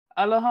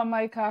Aloha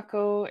mai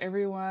kako,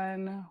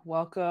 everyone.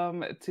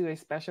 Welcome to a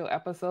special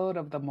episode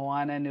of the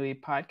Moana Nui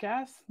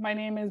podcast. My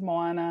name is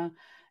Moana,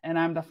 and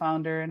I'm the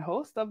founder and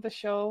host of the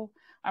show.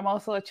 I'm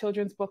also a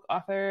children's book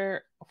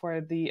author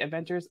for the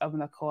Adventures of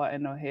Nakoa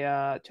and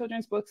Nohea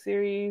children's book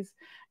series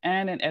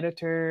and an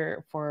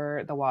editor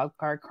for the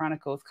Wildcard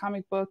Chronicles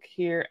comic book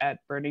here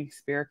at Burning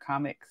Spear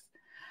Comics.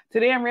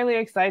 Today, I'm really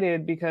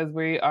excited because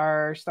we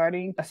are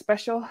starting a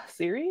special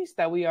series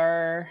that we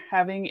are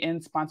having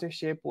in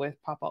sponsorship with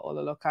Papa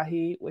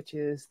OlaLōkah, which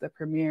is the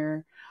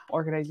premier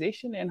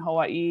organization in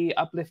Hawaii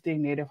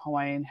uplifting Native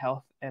Hawaiian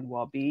health and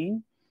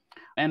well-being.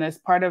 And as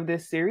part of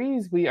this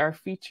series, we are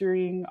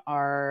featuring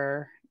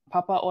our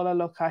Papa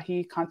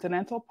OlaLōkah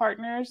continental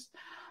partners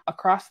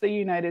across the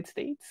United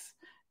States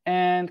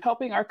and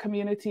helping our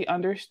community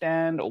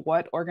understand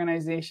what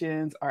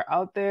organizations are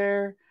out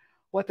there,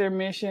 what their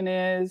mission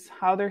is,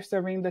 how they're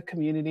serving the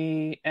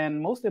community, and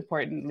most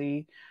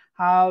importantly,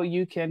 how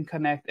you can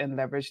connect and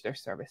leverage their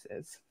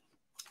services.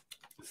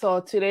 So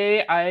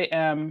today I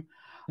am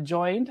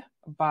joined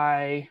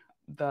by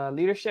the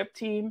leadership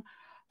team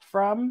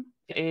from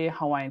a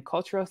Hawaiian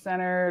Cultural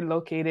Center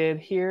located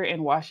here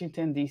in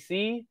Washington,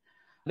 D.C.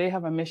 They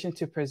have a mission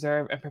to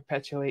preserve and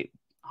perpetuate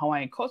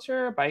Hawaiian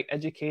culture by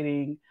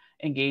educating,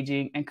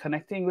 engaging, and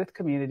connecting with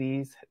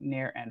communities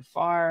near and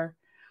far.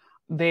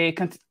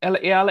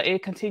 ALA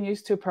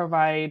continues to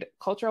provide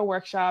cultural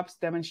workshops,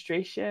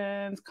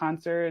 demonstrations,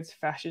 concerts,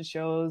 fashion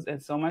shows,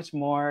 and so much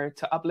more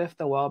to uplift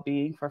the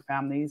well-being for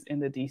families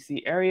in the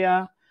DC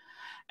area.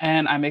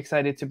 And I'm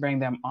excited to bring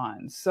them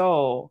on.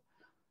 So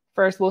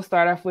first, we'll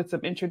start off with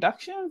some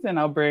introductions, and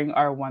I'll bring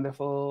our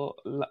wonderful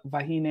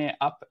Wahine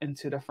up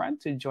into the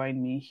front to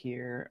join me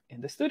here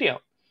in the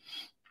studio.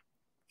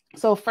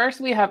 So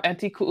first, we have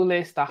Auntie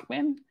Kuʻulei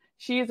Stockman.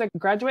 She is a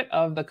graduate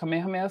of the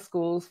Kamehameha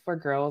Schools for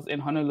Girls in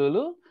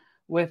Honolulu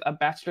with a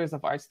Bachelor's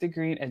of Arts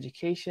degree in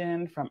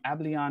education from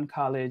Abilene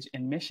College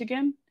in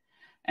Michigan.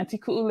 Auntie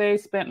Kuʻulei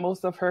spent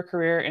most of her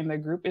career in the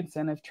group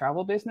incentive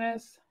travel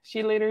business.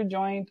 She later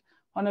joined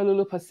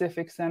Honolulu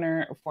Pacific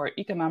Center for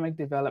Economic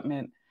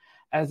Development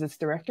as its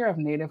Director of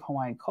Native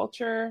Hawaiian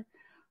Culture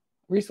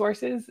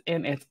Resources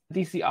in its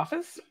DC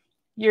office.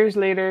 Years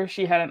later,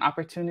 she had an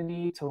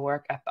opportunity to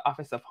work at the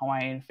Office of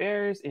Hawaiian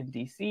Affairs in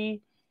DC.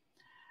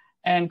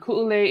 And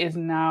Kuʻulei is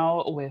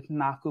now with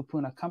Na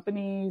Kupuna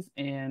Companies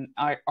in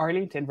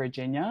Arlington,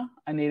 Virginia,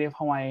 a Native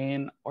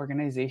Hawaiian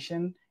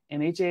organization,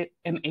 NHO-owned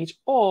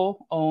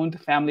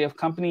family of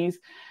companies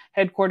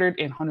headquartered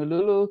in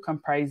Honolulu,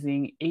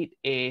 comprising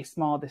 8A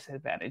small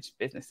disadvantaged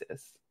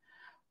businesses.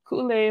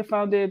 Kuʻulei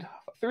founded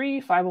 3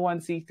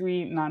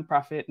 501c3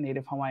 nonprofit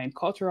Native Hawaiian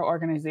cultural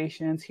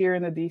organizations here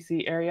in the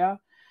DC area.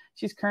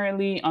 She's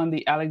currently on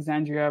the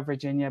Alexandria,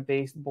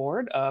 Virginia-based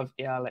board of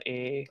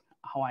ALA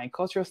Hawaiian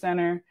Cultural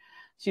Center.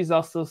 She's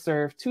also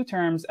served 2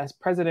 terms as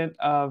president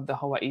of the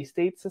Hawaii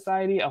State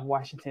Society of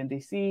Washington,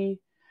 D.C.,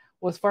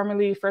 was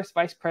formerly first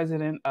vice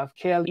president of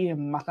Keali'i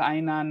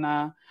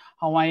Maka'aina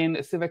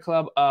Hawaiian Civic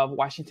Club of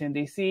Washington,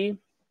 D.C.,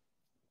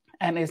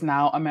 and is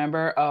now a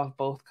member of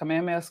both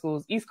Kamehameha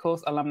School's East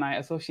Coast Alumni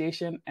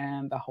Association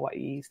and the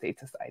Hawaii State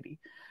Society.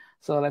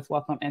 So let's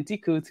welcome Auntie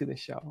Ku to the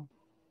show.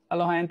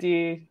 Aloha,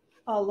 Auntie.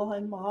 Aloha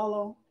and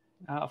mahalo.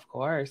 Of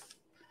course.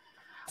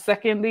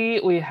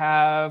 Secondly, we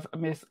have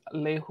Miss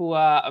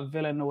Leihua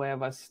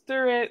Villanueva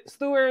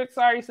Stewart,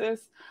 sorry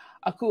sis,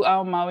 a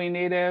Ku'au Maui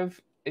native,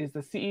 is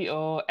the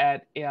CEO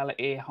at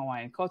ALA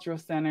Hawaiian Cultural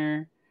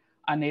Center,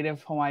 a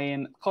Native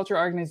Hawaiian culture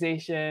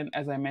organization,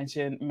 as I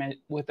mentioned,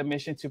 with a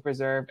mission to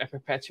preserve and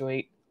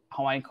perpetuate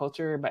Hawaiian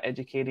culture by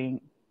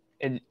educating,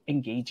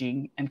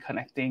 engaging, and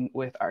connecting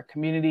with our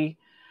community.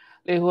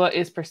 Leihua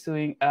is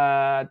pursuing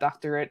a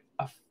doctorate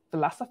of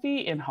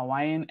philosophy in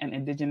Hawaiian and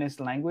Indigenous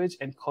language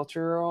and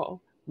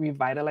cultural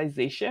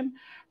revitalization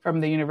from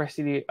the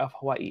University of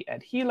Hawaii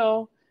at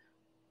Hilo.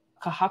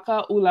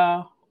 Kahaka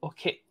Ula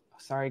Oke,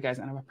 sorry guys,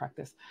 I never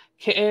practiced.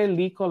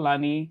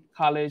 Ke'elikolani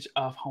College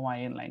of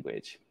Hawaiian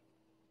Language.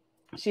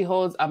 She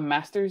holds a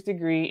master's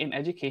degree in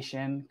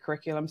education,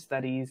 curriculum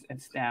studies, and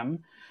STEM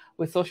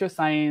with social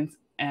science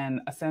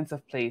and a sense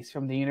of place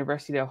from the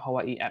University of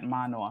Hawaii at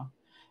Manoa,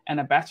 and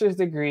a bachelor's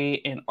degree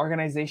in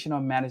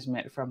organizational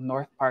management from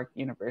North Park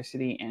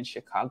University in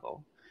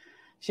Chicago.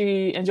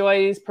 She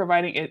enjoys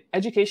providing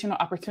educational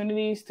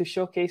opportunities to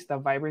showcase the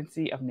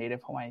vibrancy of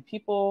Native Hawaiian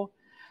people.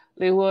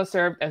 Leihua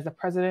served as the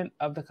president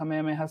of the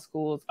Kamehameha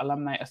Schools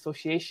Alumni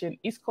Association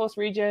East Coast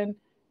Region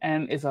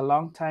and is a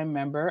longtime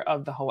member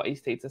of the Hawaii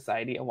State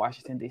Society of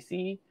Washington,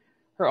 D.C.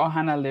 Her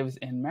ohana lives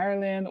in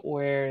Maryland,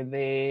 where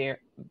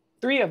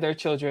 3 of their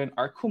children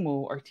are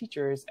kumu, or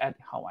teachers, at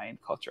Hawaiian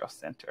Cultural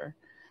Center.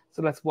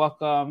 So let's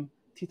welcome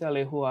Tita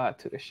Leihua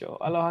to the show.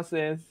 Aloha,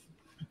 sis.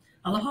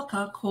 Aloha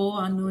kako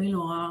anui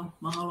loa.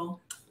 Mahalo.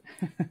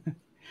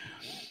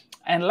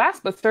 And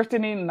last but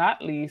certainly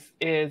not least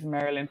is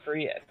Marilyn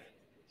Farias.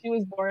 She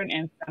was born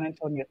in San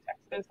Antonio,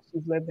 Texas.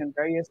 She's lived in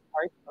various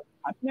parts of the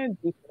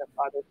continent due to her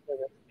father's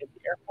service in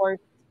the Air Force.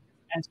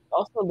 And she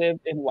also lived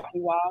in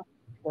Wahiawa,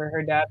 where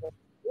her dad was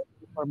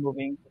before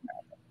moving to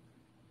Maryland.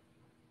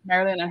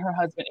 Marilyn and her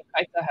husband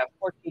Ikaika have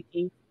 4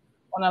 keiki.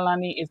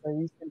 Onalani is a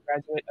recent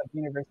graduate of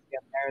University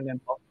of Maryland,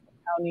 Baltimore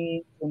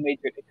County, who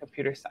majored in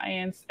computer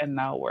science and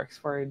now works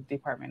for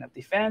Department of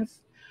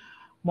Defense.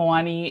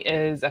 Moani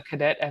is a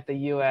cadet at the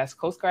U.S.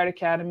 Coast Guard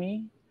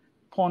Academy.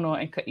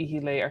 Pono and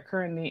Kaihile are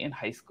currently in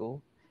high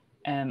school.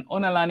 And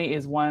Onalani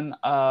is one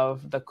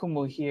of the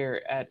kumu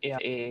here at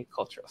ALA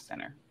Cultural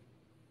Center.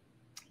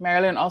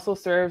 Marilyn also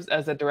serves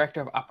as a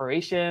director of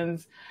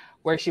operations,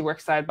 where she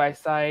works side by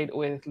side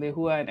with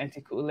Leihua and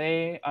Auntie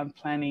Kuʻulei on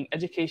planning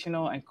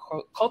educational and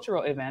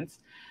cultural events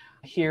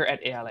here at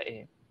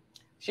ALA.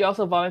 She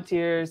also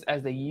volunteers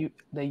as the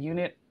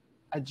unit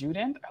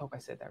adjutant, I hope I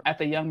said that right, at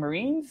the Young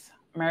Marines.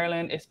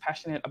 Marilyn is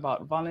passionate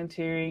about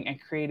volunteering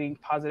and creating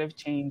positive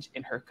change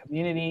in her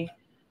community.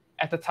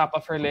 At the top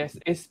of her list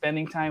is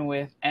spending time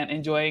with and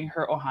enjoying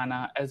her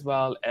ohana, as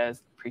well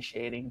as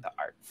appreciating the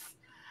arts.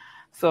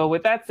 So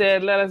with that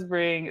said, let us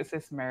bring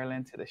Sis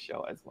Marilyn to the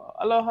show as well.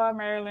 Aloha,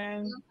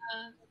 Marilyn.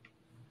 Aloha.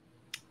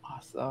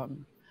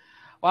 Awesome.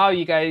 Wow,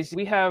 you guys,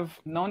 we have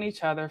known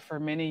each other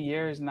for many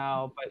years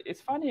now, but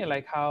it's funny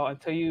like how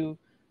until you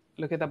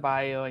look at the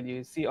bio and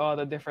you see all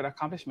the different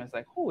accomplishments,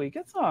 like, oh, we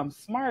get some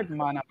smart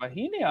mana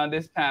wahine on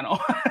this panel.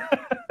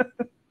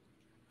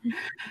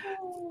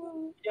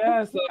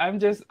 Yeah, so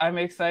I'm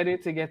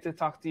excited to get to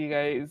talk to you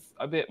guys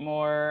a bit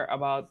more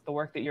about the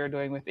work that you're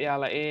doing with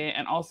ALA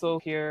and also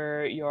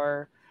hear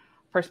your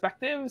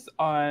perspectives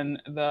on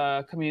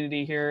the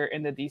community here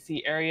in the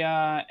DC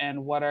area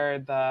and what are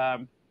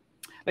the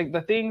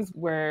things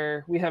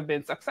where we have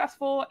been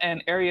successful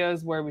and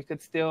areas where we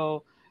could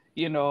still,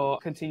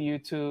 continue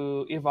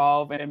to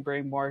evolve and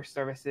bring more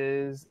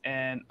services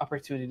and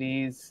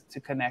opportunities to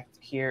connect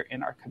here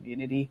in our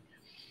community.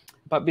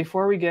 But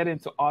before we get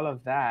into all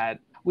of that,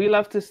 we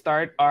love to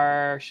start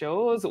our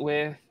shows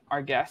with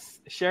our guests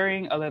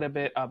sharing a little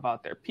bit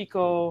about their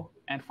piko.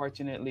 And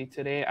fortunately,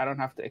 today, I don't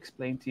have to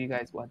explain to you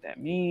guys what that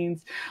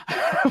means.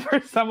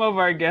 For some of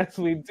our guests,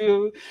 we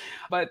do.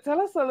 But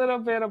tell us a little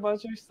bit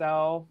about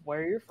yourself,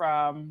 where you're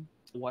from,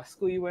 what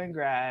school you went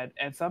grad,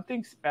 and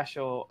something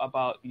special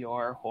about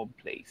your home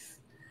place.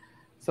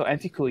 So,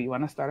 Auntie Ku, you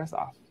want to start us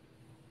off?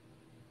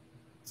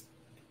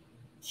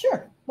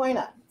 Sure, why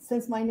not?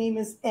 Since my name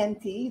is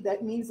Auntie,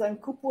 that means I'm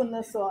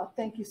kupuna, so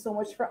thank you so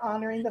much for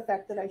honoring the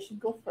fact that I should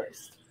go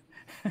first.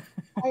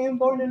 I am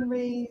born and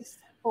raised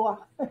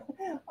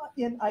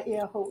in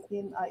Aiea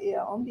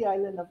on the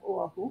island of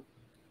Oahu.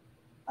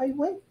 I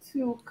went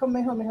to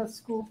Kamehameha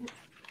School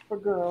for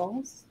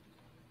Girls,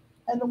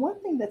 and the one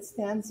thing that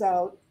stands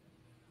out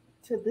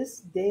to this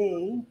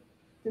day,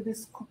 to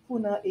this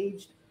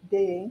kupuna-aged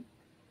day,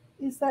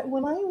 is that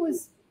when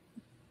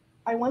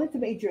I wanted to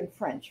major in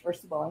French,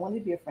 first of all. I wanted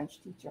to be a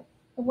French teacher.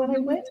 And when I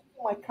went to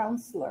my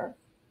counselor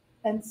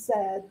and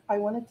said, I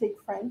want to take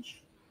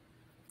French,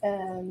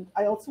 and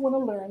I also want to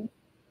learn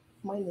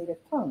my native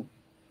tongue,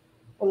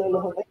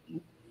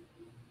 OlaLōkah.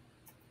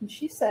 And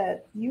she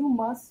said, you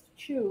must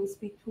choose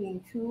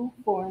between 2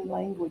 foreign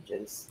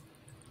languages.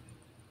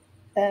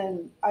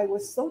 And I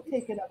was so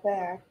taken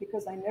aback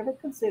because I never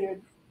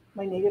considered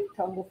my native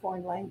tongue a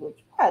foreign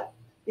language. But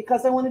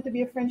because I wanted to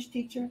be a French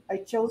teacher, I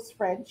chose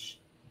French.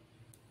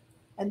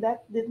 And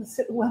that didn't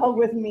sit well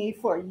with me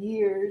for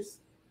years,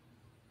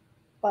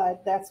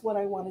 but that's what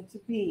I wanted to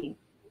be.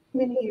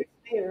 Many years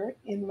later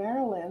in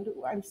Maryland,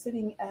 I'm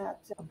sitting at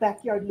a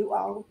backyard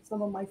luau with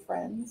some of my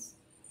friends,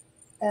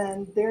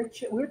 and we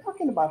were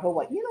talking about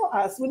Hawaii. You know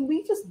us, when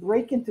we just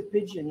break into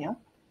pidgin, yeah?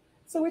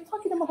 So we're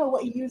talking about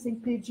Hawaii using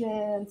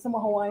pidgin, some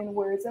Hawaiian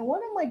words, and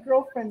one of my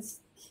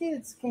girlfriend's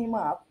kids came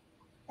up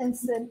and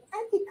said,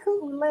 Auntie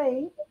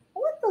Kuʻulei,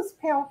 what does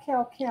pau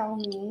cow cow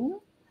mean?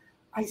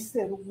 I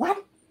said,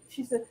 what?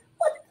 She said,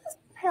 what does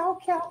pau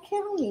cow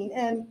cow mean?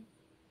 And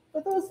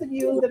for those of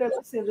you that are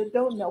listening that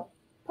don't know,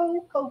 po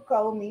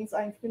koko means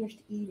I'm finished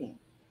eating.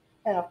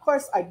 And of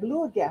course, I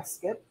blew a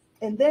gasket.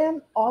 And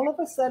then all of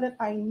a sudden,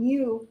 I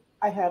knew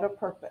I had a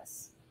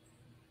purpose.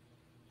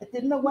 I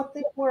didn't know what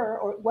they were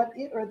or what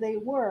it or they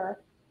were,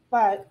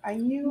 but I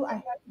knew I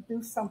had to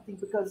do something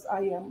because I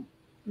am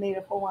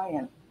Native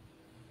Hawaiian.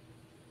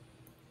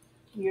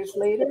 Years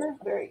later,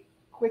 very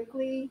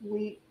quickly,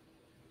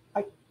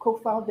 I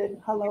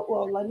co-founded Halau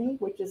ʻōlani,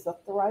 which is a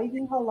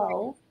thriving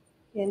halau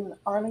in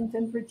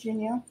Arlington,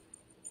 Virginia.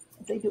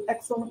 They do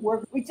excellent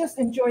work. We just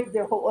enjoyed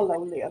their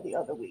ho'olaulea the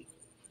other week.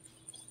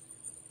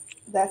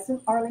 That's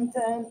in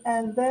Arlington.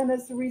 And then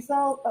as a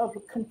result of a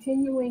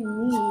continuing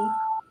need,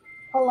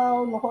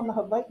 Halau Nohona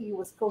Hawaii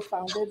was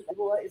co-founded.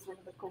 Leihua is one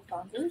of the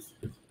co-founders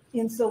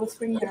in Silver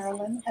Spring,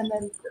 Maryland. And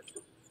then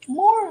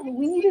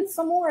we needed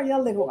some more, ya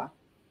Leihua.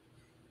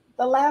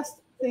 The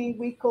last thing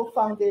we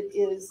co-founded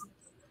is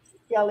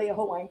the Alea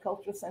Hawaiian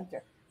Cultural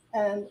Center.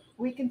 And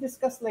we can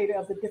discuss later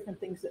of the different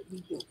things that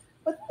we do.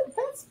 But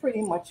that's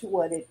pretty much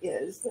what it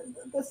is.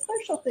 The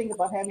special thing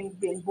about having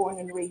been born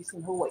and raised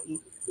in Hawaii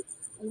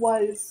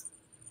was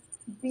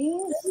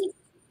being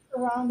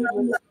surrounded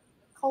with a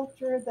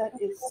culture that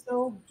is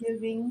so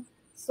giving,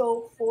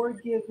 so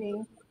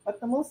forgiving, but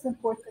the most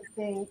important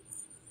thing,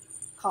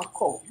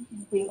 kako,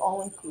 being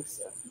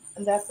all-inclusive.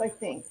 And that's, I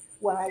think,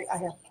 what I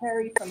have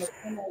carried from the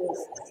time I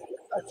was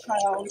a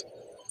child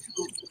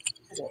to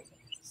today.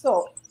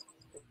 So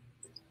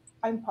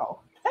I'm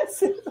Paul.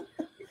 That's it.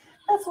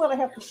 That's what I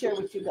have to share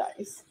with you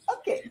guys.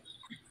 Okay.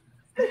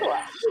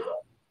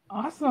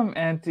 Awesome,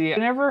 Auntie. I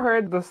never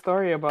heard the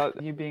story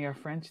about you being a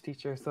French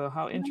teacher, so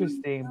how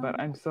interesting. But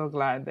I'm so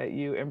glad that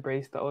you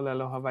embraced the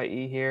OlaLōkah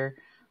Hawaii here,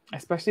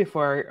 especially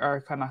for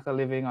our Kanaka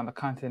living on the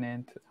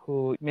continent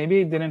who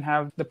maybe didn't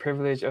have the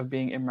privilege of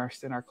being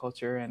immersed in our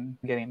culture and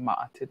getting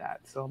ma'a to that.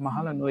 So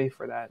mahalo nui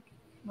for that.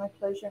 My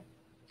pleasure.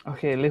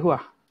 Okay,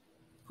 Leihua.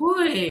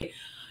 Hui.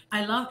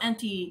 I love,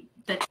 Auntie,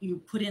 that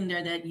you put in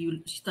there that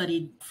you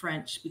studied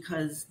French,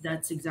 because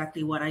that's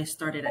exactly what I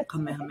started at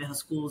Kamehameha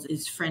schools,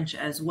 is French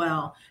as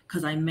well,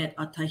 because I met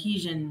a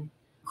Tahitian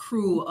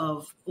crew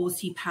of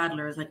OC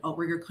paddlers, like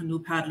outrigger canoe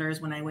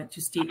paddlers, when I went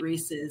to state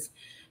races.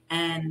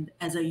 And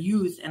as a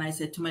youth, and I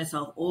said to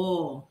myself,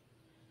 oh,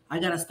 I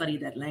got to study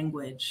that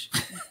language.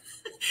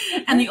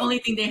 And the only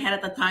thing they had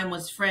at the time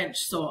was French.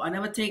 So I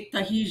never take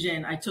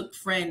Tahitian. I took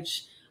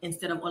French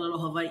instead of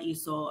OlaLōkah Hawaii.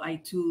 So I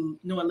too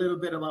know a little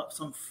bit about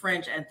some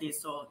French, Auntie.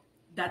 So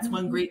that's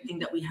one great thing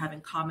that we have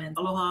in common.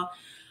 Aloha,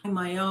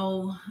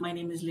 Maio. My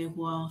name is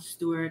Leihua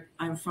Stewart.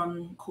 I'm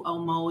from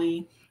Kuʻulei,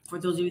 Maoli. For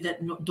those of you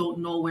that don't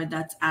know where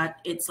that's at,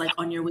 it's like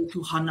on your way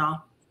to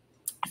Hana.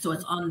 So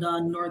it's on the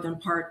northern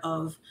part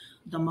of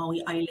the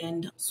Maui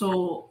Island.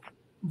 So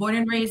born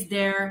and raised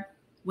there,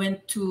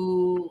 went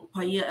to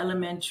Paia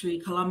Elementary,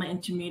 Kalama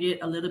Intermediate,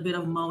 a little bit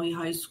of Maui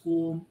High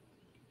School,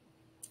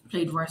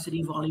 played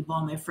varsity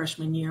volleyball. My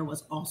freshman year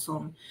was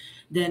awesome.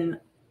 Then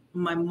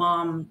my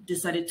mom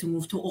decided to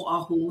move to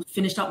Oahu,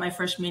 finished out my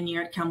freshman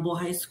year at Campbell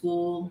High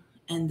School,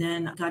 and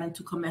then got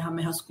into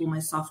Kamehameha School my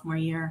sophomore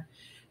year,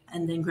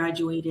 and then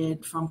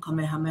graduated from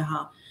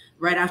Kamehameha.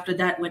 Right after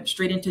that, went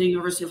straight into the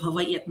University of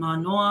Hawaii at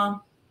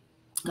Manoa,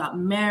 got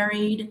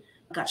married,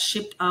 got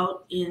shipped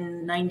out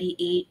in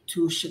 98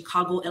 to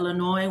Chicago,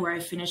 Illinois, where I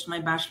finished my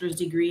bachelor's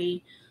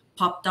degree,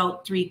 popped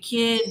out 3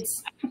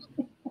 kids.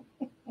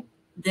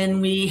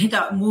 Then we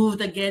got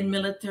moved again,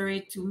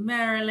 military, to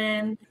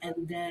Maryland.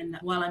 And then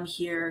while I'm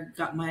here,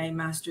 got my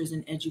master's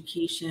in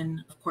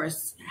education. Of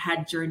course,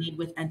 had journeyed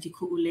with Auntie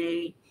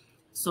Kuʻulei.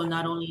 So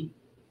not only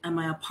am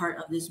I a part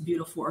of this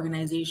beautiful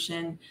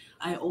organization,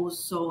 I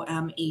also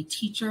am a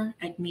teacher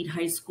at Meade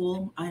High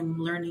School. I'm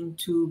learning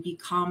to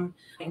become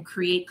and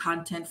create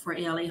content for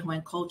ALA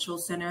Hawaiian Cultural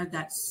Center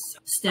that's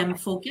STEM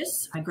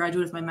focused. I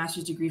graduated with my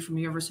master's degree from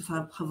the University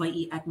of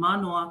Hawaii at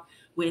Manoa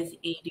with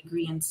a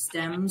degree in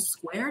STEM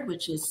squared,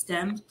 which is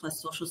STEM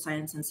plus social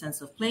science and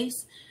sense of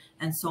place.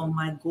 And so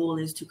my goal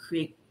is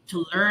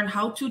to learn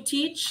how to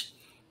teach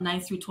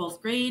 9th through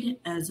 12th grade,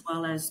 as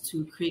well as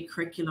to create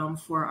curriculum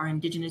for our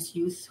Indigenous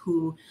youth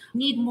who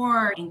need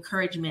more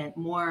encouragement,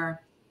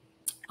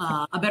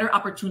 a better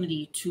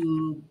opportunity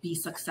to be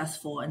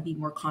successful and be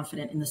more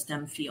confident in the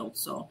STEM field.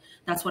 So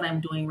that's what I'm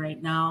doing right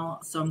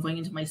now. So I'm going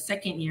into my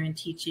 2nd year in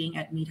teaching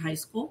at Meade High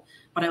School,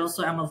 but I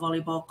also am a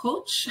volleyball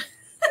coach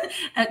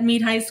at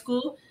Meade High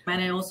School.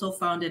 And I also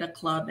founded a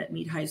club at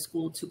Meade High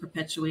School to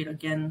perpetuate,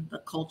 again, the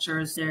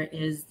cultures. There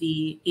is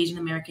the Asian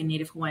American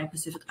Native Hawaiian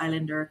Pacific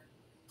Islander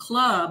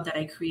club that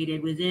I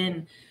created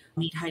within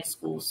Meade High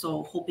School.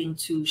 So hoping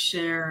to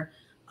share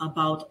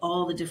about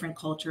all the different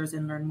cultures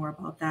and learn more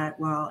about that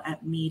while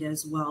at Meade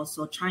as well.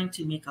 So trying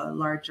to make a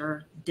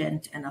larger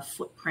dent and a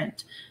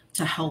footprint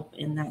to help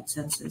in that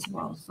sense as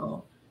well.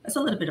 So that's a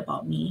little bit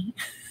about me.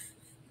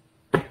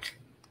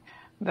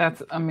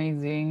 That's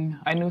amazing.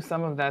 I knew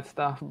some of that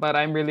stuff, but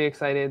I'm really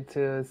excited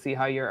to see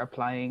how you're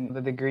applying the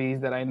degrees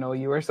that I know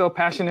you were so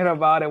passionate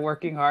about and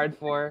working hard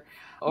for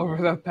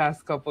over the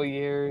past couple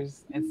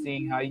years, and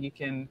seeing how you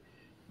can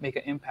make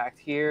an impact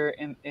here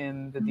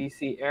in the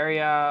DC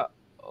area,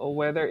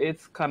 whether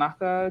it's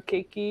Kanaka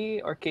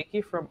keiki or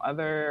keiki from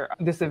other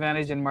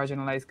disadvantaged and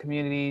marginalized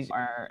communities,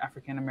 or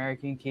African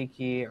American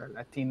keiki or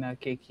Latina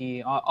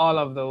keiki, all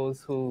of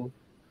those who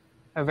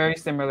have very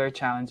similar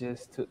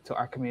challenges to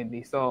our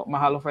community. So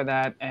mahalo for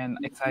that, and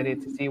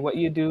excited to see what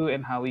you do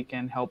and how we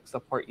can help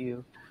support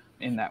you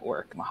in that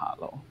work.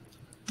 Mahalo.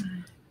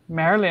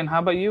 Marilyn, how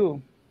about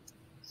you?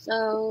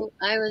 So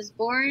I was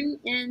born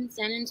in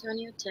San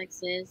Antonio,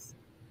 Texas.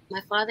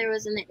 My father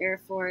was in the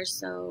Air Force,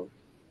 so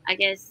I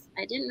guess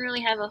I didn't really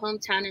have a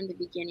hometown in the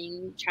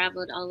beginning. We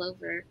traveled all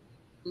over.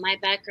 My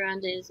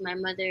background is my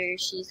mother,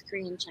 she's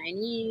Korean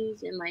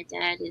Chinese, and my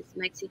dad is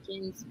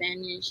Mexican,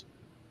 Spanish,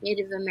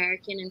 Native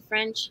American, and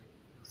French.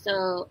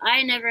 So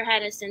I never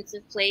had a sense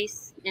of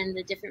place in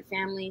the different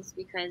families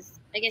because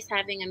I guess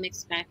having a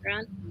mixed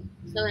background.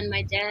 So when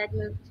my dad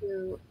moved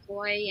to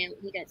Hawaii and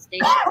he got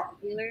stationed at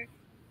Stewar,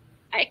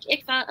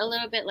 it felt a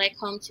little bit like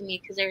home to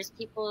me because there's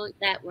people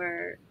that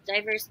were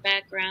diverse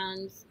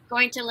backgrounds.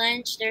 Going to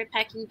lunch, they're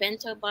packing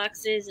bento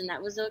boxes, and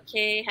that was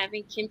okay.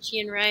 Having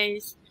kimchi and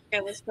rice,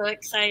 I was so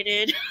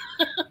excited.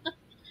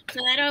 So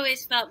that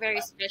always felt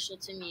very special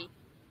to me.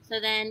 So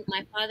then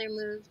my father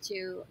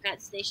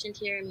got stationed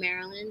here in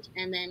Maryland,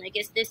 and then I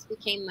guess this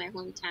became my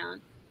hometown.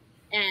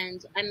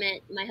 And I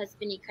met my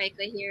husband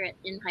Ikaika here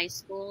in high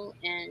school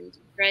and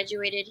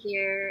graduated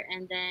here,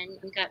 and then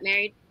got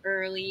married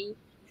early.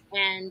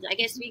 And I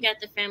guess we got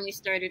the family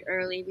started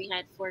early. We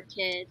had 4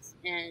 kids,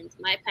 and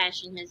my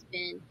passion has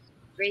been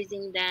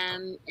raising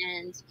them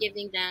and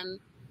giving them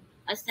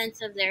a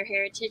sense of their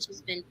heritage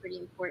has been pretty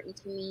important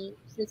to me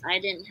since I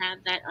didn't have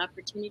that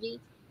opportunity.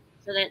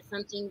 So that's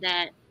something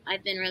that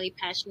I've been really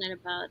passionate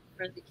about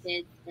for the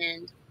kids.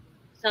 And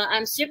so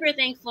I'm super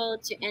thankful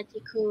to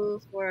Auntie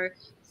Ku for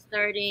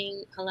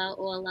starting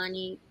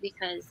Kalauʻolani,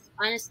 because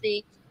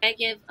honestly, I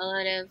give a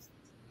lot of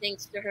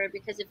thanks to her,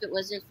 because if it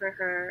wasn't for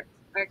her,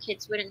 our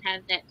kids wouldn't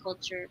have that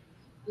culture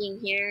being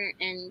here.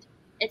 And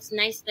it's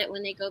nice that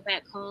when they go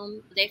back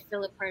home, they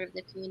feel a part of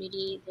the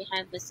community, they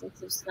have a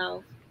sense of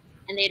self,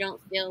 and they don't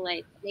feel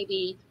like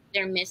maybe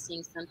they're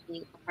missing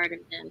something, a part of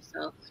them.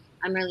 So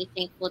I'm really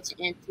thankful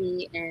to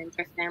Auntie, and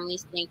her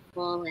family's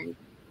thankful, and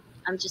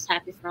I'm just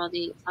happy for all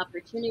the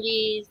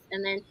opportunities.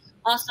 And then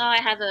also I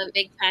have a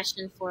big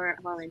passion for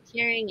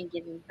volunteering and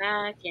giving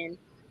back. And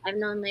I've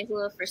known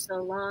Leihua for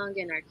so long,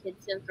 and our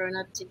kids have grown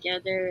up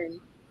together, and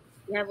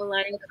we have a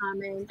lot in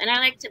common. And I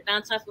like to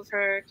bounce off of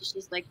her because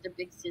she's like the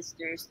big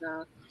sister.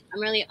 So I'm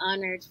really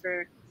honored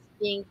for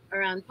being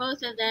around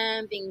both of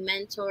them, being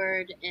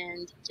mentored,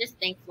 and just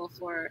thankful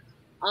for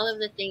all of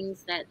the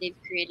things that they've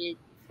created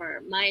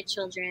for my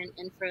children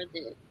and for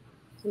the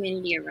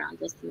community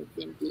around us in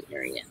the DMV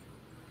area.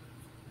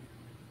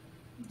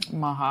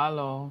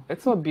 Mahalo.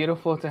 It's so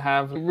beautiful to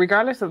have,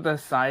 regardless of the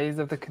size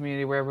of the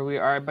community, wherever we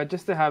are, but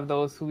just to have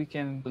those who we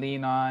can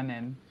lean on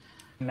and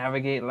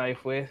navigate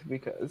life with,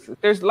 because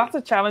there's lots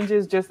of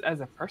challenges just as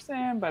a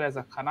person, but as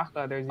a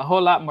Kanaka, there's a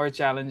whole lot more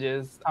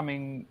challenges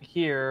coming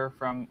here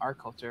from our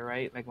culture,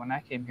 right? Like when I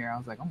came here, I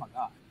was like, oh my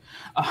God,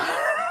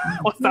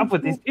 what's up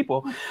with these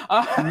people?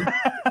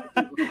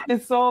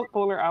 It's so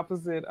polar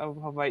opposite of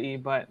Hawaii,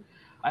 but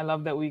I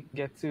love that we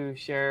get to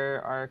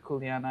share our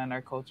Kuleana and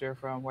our culture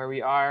from where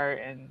we are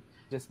and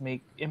just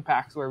make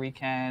impacts where we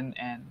can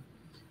and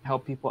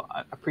help people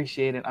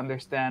appreciate and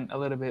understand a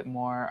little bit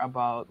more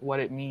about what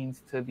it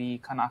means to be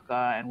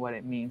Kanaka and what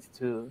it means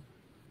to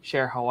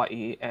share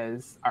Hawaii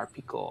as our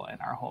piko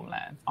and our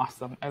homeland.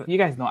 Awesome. You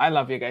guys know I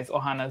love you guys.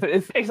 Ohana.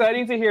 It's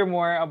exciting to hear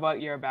more about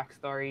your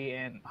backstory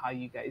and how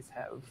you guys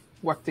have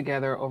worked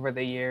together over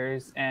the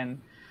years, and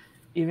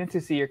even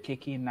to see your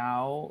keiki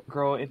now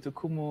grow into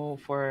kumu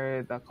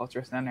for the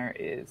Culture Center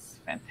is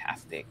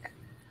fantastic.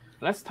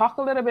 Let's talk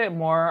a little bit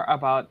more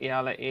about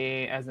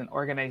EALA as an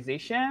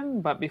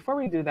organization. But before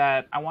we do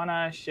that, I want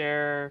to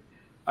share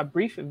a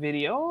brief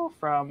video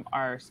from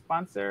our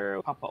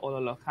sponsor, Papa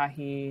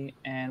OlaLōkah,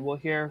 and we'll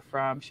hear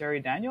from Sherry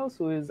Daniels,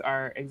 who is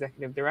our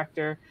executive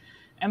director,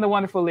 and the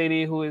wonderful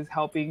lady who is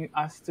helping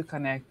us to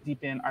connect,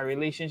 deepen our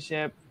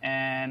relationship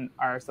and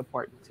our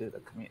support to the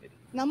community.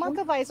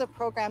 Makawai is a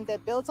program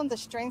that builds on the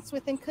strengths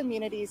within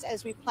communities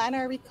as we plan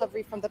our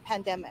recovery from the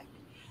pandemic.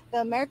 The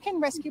American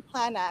Rescue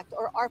Plan Act,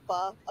 or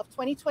ARPA, of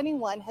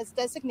 2021 has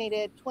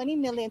designated $20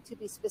 million to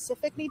be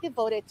specifically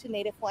devoted to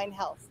Native Hawaiian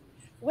health,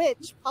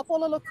 which Papa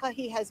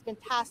OlaLōkah has been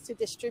tasked to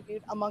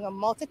distribute among a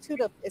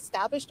multitude of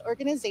established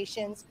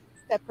organizations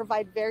that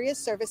provide various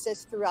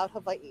services throughout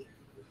Hawaii.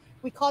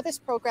 We call this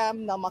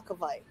program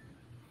Makawai.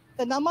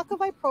 The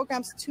Makawai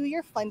program's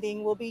 2-year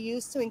funding will be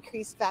used to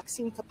increase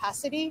vaccine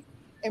capacity,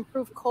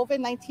 improve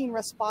COVID-19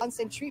 response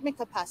and treatment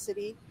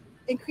capacity,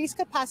 increase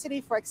capacity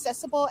for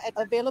accessible and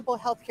available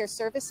healthcare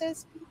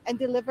services, and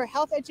deliver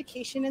health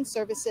education and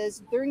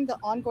services during the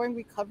ongoing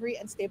recovery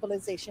and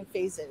stabilization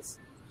phases.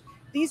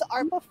 These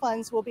ARPA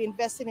funds will be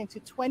invested into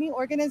 20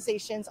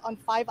 organizations on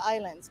 5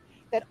 islands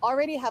that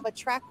already have a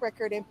track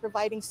record in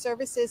providing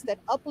services that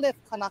uplift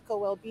Kanaka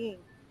well-being.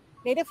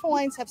 Native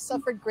Hawaiians have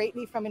suffered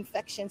greatly from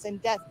infections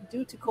and death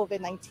due to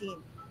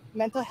COVID-19.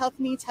 Mental health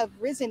needs have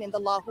risen in the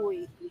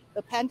Lahui.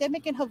 The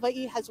pandemic in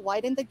Hawaii has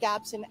widened the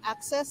gaps in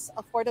access,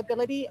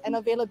 affordability, and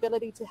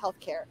availability to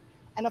healthcare,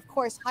 and of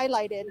course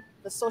highlighted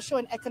the social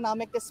and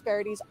economic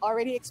disparities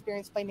already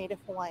experienced by Native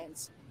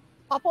Hawaiians.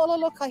 Papa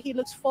OlaLōkah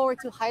looks forward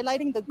to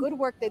highlighting the good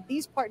work that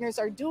these partners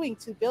are doing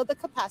to build the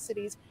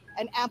capacities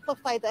and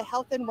amplify the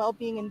health and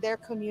well-being in their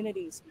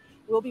communities.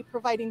 We'll be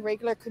providing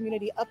regular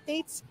community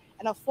updates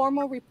and a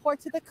formal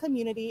report to the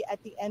community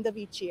at the end of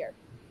each year.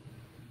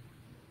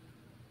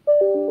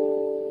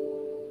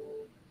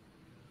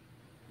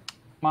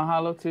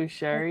 Mahalo to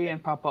Sherry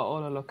and Papa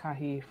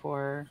OlaLōkah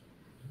for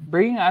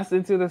bringing us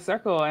into the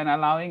circle and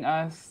allowing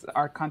us,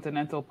 our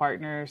continental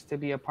partners, to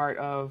be a part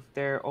of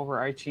their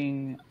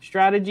overarching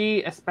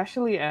strategy,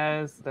 especially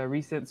as the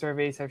recent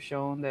surveys have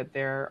shown that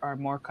there are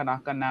more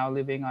Kanaka now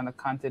living on the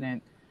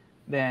continent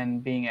than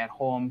being at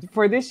home.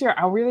 For this year,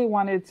 I really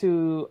wanted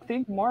to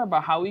think more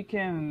about how we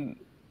can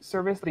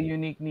service the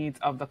unique needs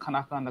of the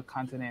Kanaka on the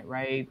continent,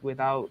 right?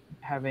 Without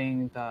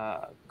having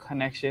the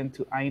connection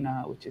to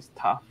Aina, which is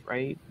tough,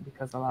 right?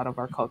 Because a lot of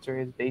our culture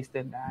is based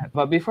in that.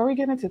 But before we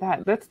get into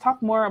that, let's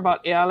talk more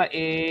about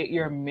EALA,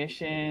 your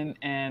mission,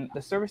 and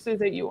the services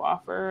that you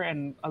offer,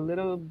 and a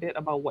little bit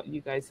about what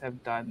you guys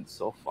have done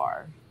so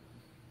far.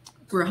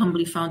 We're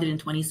humbly founded in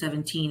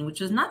 2017, which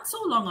was not so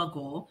long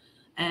ago.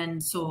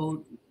 And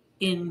so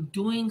in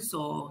doing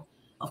so,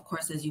 of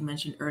course, as you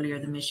mentioned earlier,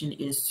 the mission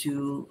is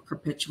to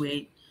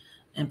perpetuate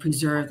and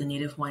preserve the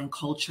Native Hawaiian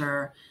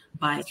culture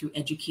through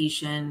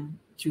education,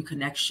 through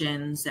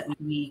connections that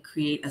we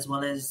create, as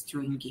well as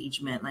through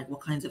engagement, like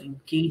what kinds of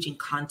engaging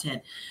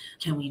content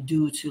can we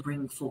do to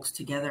bring folks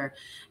together.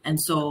 And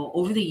so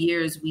over the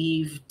years,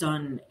 we've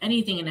done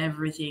anything and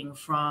everything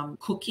from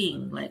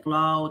cooking, like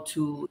lao,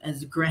 to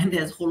as grand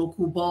as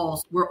holoku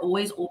balls. We're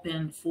always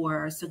open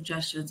for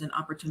suggestions and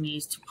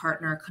opportunities to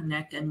partner,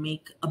 connect, and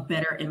make a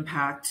better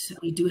impact.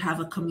 We do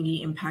have a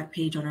community impact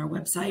page on our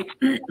website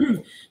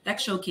that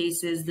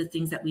showcases the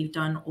things that we've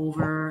done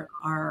over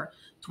our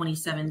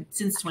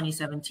since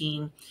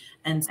 2017.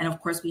 And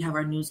of course, we have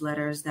our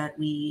newsletters that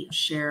we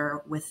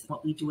share with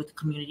what we do with the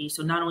community.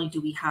 So not only do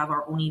we have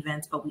our own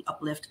events, but we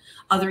uplift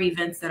other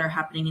events that are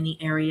happening in the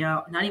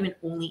area, not even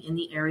only in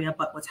the area,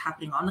 but what's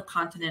happening on the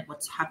continent,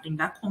 what's happening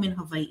back home in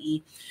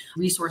Hawaii,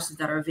 resources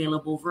that are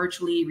available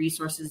virtually,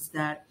 resources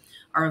that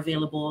are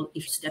available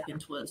if you step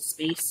into a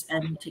space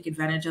and take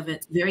advantage of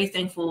it. Very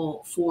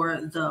thankful for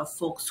the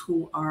folks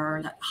who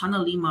are that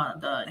hanalima,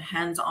 the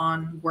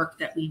hands-on work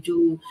that we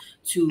do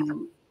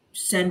to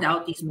send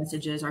out these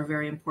messages are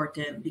very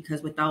important,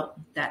 because without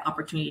that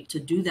opportunity to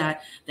do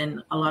that,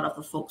 then a lot of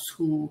the folks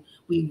who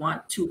we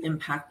want to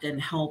impact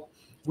and help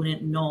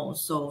wouldn't know.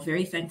 So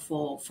very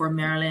thankful for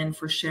Marilyn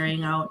for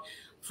sharing out,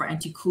 for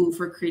Auntie Ku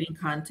for creating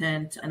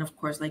content, and of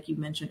course, like you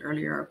mentioned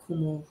earlier,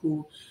 Kumu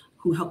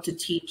who helped to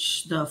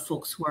teach the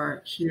folks who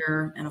are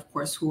here and of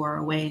course who are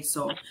away.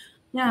 So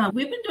yeah,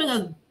 we've been doing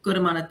a good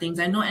amount of things.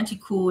 I know Auntie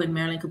Ku and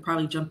Marilyn could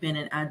probably jump in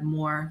and add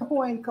more.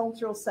 Hawaiian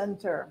Cultural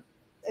Center,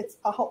 it's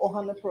a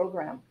Ohana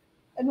program.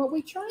 And what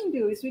we try and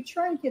do is we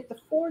try and get the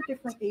 4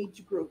 different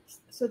age groups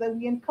so that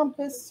we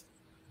encompass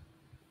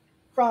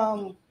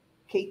from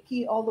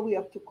keiki all the way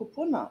up to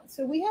kupuna.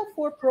 So we have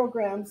 4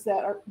 programs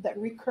that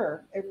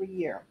recur every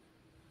year.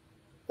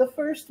 The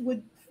first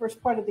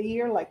part of the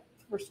year, like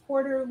first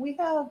quarter, we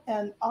have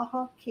an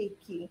aha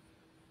keiki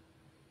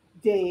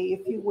day,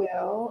 if you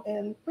will,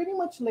 and pretty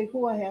much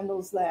Leihua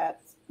handles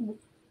that.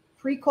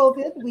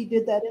 Pre-COVID, we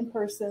did that in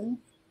person.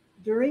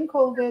 During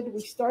COVID,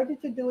 we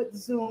started to do it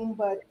Zoom,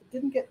 but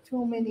didn't get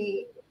too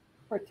many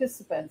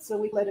participants, so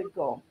we let it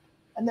go.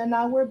 And then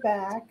now we're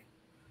back.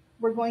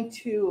 We're going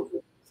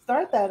to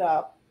start that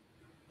up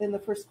in the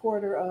first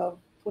quarter of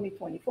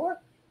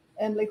 2024.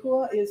 And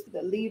Leihua is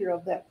the leader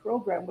of that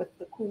program with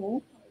the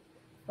kumu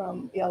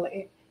from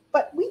LA.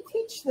 But we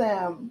teach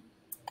them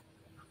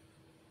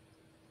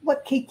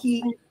what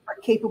keiki are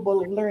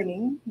capable of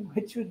learning,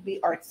 which would be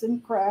arts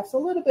and crafts, a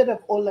little bit of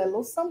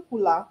olelo, some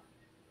hula,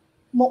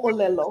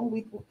 mo'olelo.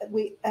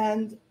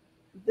 And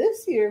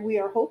this year we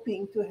are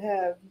hoping to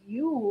have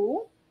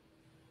you,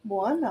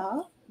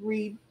 Moana,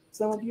 read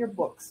some of your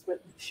books,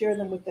 but share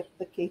them with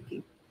the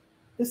keiki.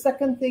 The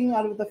second thing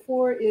out of the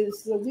 4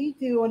 is we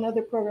do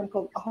another program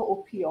called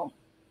Aha'opio.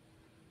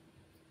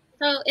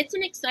 So it's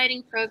an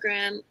exciting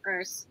program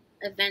or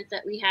event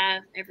that we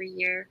have every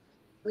year.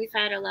 We've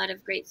had a lot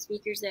of great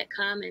speakers that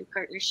come and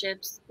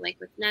partnerships like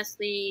with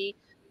Nestle,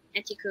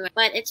 Antiku,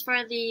 but it's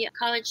for the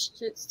college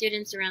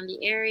students around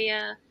the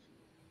area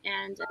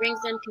and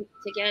brings them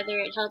together.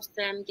 It helps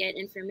them get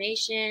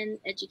information,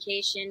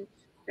 education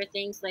for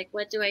things like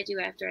what do I do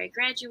after I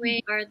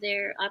graduate? Are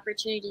there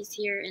opportunities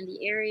here in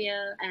the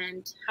area?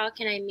 And how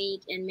can I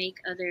meet and make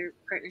other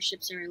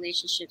partnerships and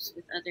relationships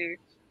with other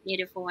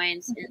Native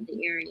Hawaiians in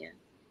the area?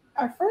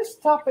 Our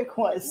first topic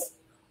was,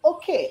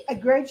 okay, I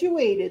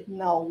graduated,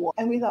 now what?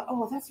 And we thought,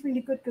 oh, that's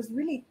really good, because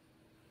really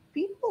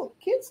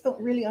kids don't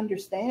really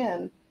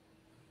understand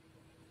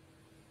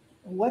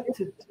what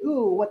to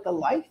do, what the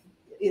life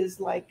is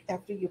like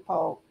after you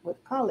fall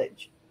with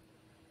college.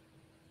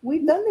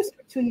 We've done this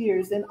for 2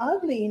 years, and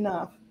oddly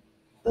enough,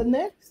 the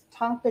next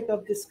topic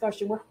of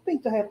discussion, we're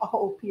hoping to have a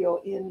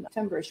Ho'opio in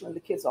September when the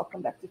kids all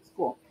come back to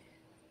school.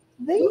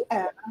 They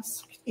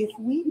asked if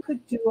we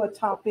could do a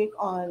topic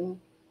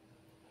on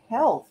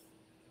health,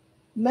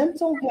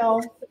 mental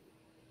health,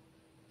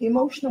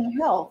 emotional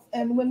health.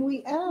 And when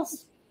we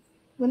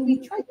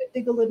tried to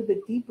dig a little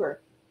bit deeper,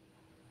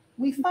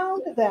 we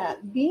found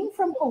that being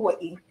from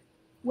Hawaii,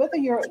 whether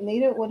you're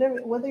Native,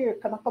 whether you're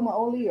Kanaka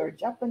Maoli or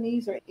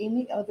Japanese or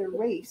any other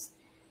race,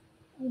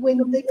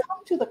 when they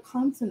come to the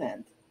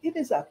continent, it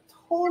is a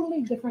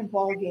totally different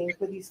ballgame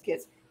for these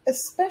kids,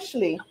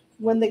 especially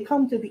when they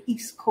come to the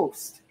East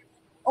Coast.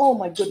 Oh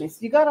my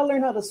goodness, you got to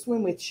learn how to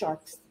swim with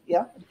sharks.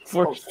 Yeah,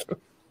 For sure.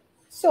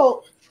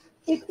 So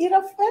it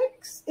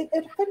affects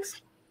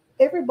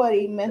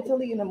everybody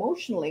mentally and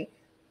emotionally.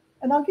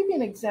 And I'll give you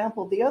an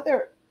example. The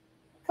other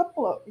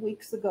couple of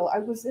weeks ago, I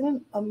was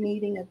in a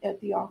meeting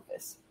at the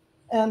office,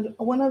 and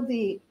one of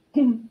the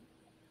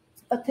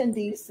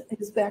attendees,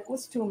 his back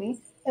was to me,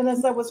 and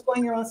as I was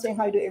going around saying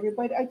hi to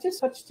everybody, I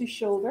just touched his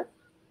shoulder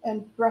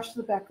and brushed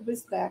the back of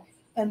his back,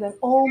 and then,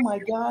 oh my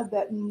God,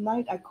 that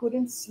night I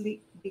couldn't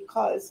sleep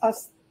because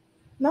us,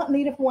 not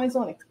Native Hawaiians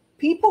only,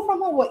 people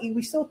from Hawaii,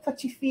 we so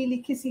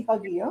touchy-feely,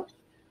 kissy-huggy,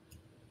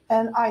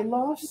 and I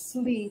lost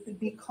sleep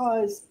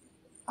because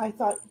I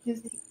thought,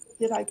 is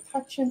Did I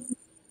touch him?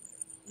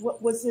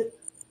 What was it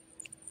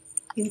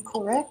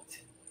incorrect?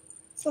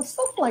 So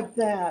stuff like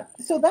that.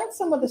 So that's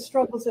some of the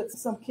struggles that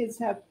some kids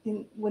have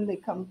when they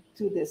come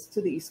to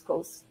the East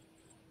Coast.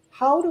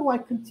 How do I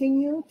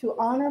continue to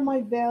honor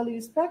my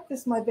values,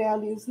 practice my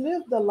values,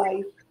 live the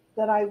life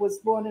that I was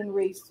born and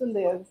raised to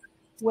live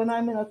when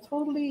I'm in a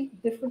totally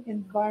different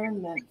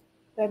environment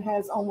that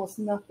has almost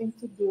nothing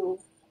to do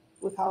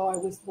with how I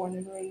was born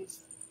and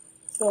raised?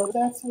 So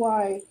that's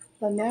why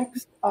the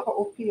next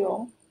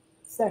Ho'opio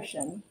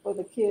session for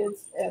the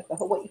kids at the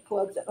Hawaii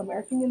clubs at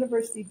American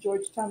University,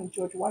 Georgetown, and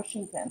George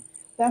Washington,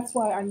 that's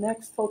why our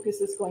next focus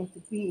is going to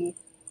be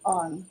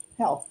on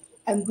health.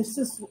 And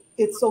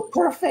it's so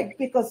perfect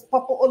because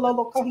Papa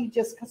OlaLōkah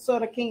just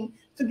sort of came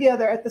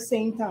together at the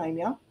same time,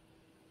 yeah?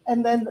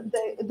 And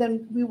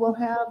then we will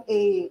have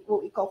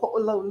what we call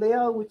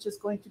Ho'olaule'a, which is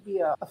going to be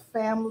a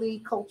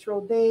family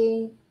cultural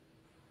day,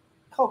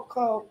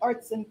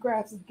 arts and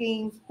crafts,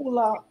 games,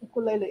 hula,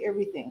 ukulele,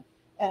 everything.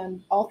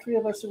 And all three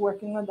of us are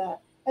working on that.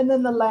 And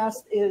then the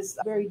last is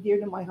very dear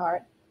to my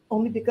heart,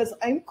 only because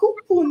I'm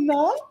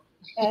kupuna,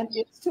 and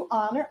it's to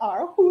honor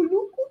our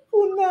hulu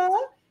kupuna.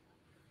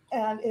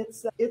 And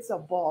it's a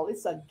ball.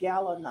 It's a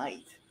gala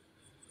night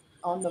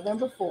on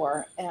November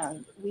 4,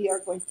 and we are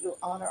going to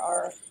honor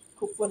our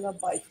kupuna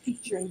by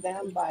featuring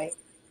them, by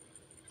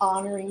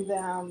honoring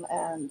them,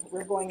 and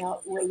we're going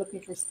out. We're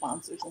looking for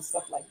sponsors and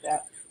stuff like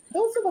that.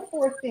 Those are the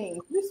four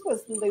things. This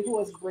was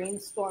Leihua's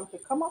brainstorm to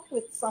come up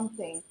with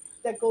something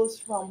that goes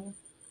from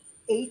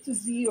A to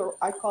Z, or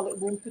I call it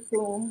womb to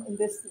tomb, in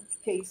this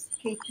case,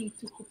 keiki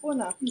to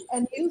kupuna,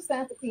 and use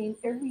that theme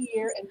every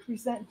year and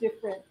present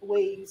different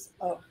ways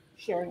of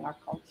sharing our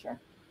culture.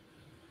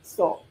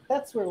 So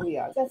that's where we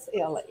are. That's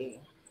ALA.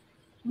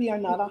 We are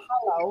not a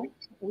halau.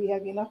 We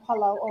have enough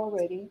halau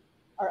already.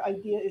 Our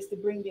idea is to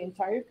bring the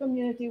entire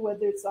community,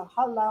 whether it's a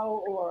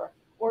halau or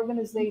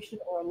organization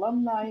or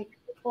alumni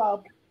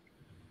club,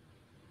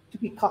 to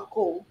be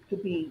kako, to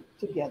be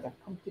together,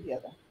 come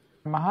together.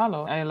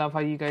 Mahalo. I love how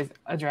you guys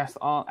address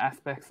all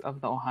aspects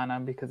of the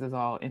ohana because it's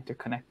all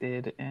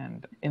interconnected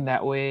and in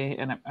that way.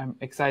 And I'm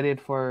excited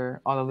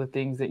for all of the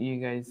things that you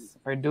guys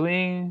are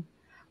doing.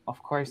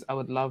 Of course, I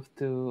would love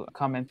to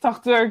come and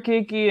talk to our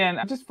keiki and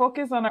just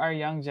focus on our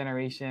young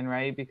generation,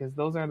 right? Because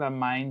those are the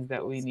minds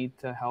that we need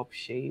to help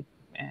shape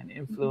and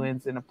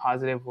influence in a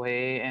positive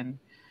way, and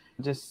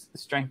just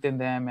strengthen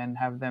them and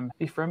have them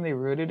be firmly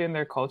rooted in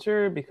their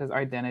culture, because our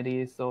identity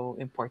is so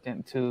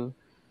important to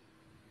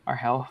our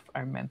health,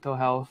 our mental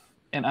health,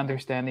 and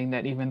understanding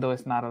that even though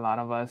it's not a lot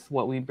of us,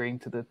 what we bring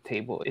to the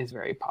table is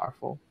very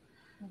powerful.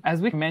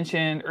 As we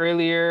mentioned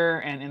earlier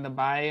and in the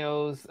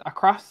bios,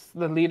 across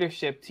the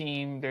leadership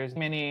team, there's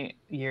many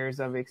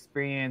years of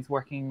experience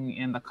working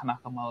in the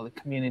Kanaka Maoli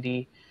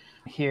community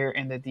here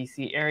in the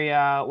DC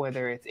area,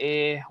 whether it's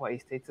Hawaii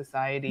State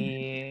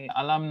Society,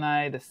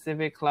 alumni, the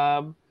Civic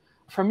Club.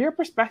 From your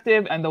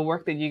perspective and the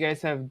work that you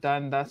guys have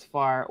done thus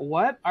far,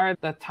 what are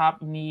the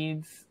top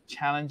needs,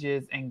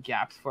 challenges, and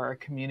gaps for our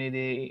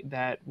community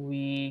that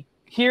we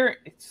here,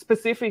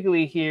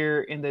 specifically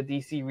here in the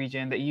DC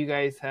region, that you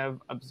guys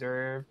have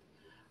observed?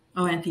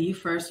 Oh, Auntie, you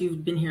first.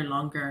 You've been here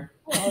longer.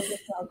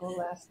 I'll go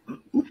last.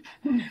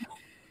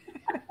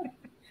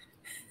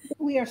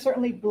 We are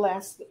certainly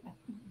blessed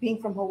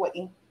being from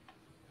Hawaii,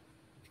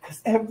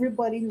 because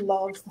everybody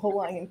loves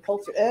Hawaiian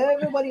culture.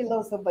 Everybody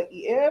loves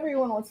Hawaii.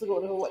 Everyone wants to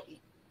go to Hawaii,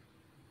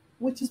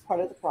 which is part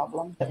of the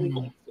problem that we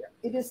face here.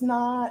 It is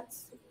not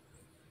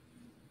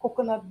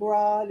coconut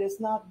bra. It is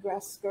not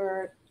dress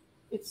skirt.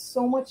 It's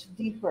so much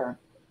deeper.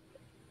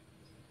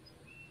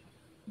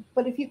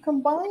 But if you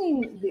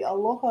combine the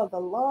aloha,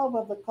 the love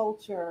of the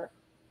culture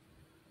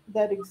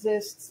that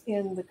exists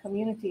in the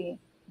community,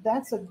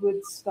 that's a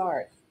good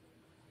start.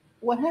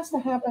 What has to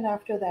happen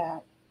after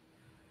that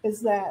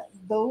is that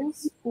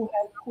those who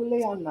have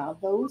Kuleana,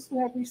 those who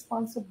have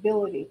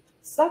responsibility,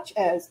 such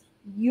as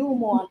you,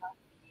 Moana,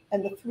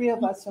 and the three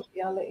of us from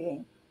the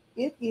LA,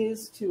 it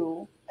is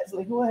to, as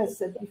Leihua has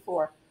said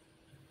before,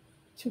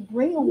 to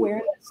bring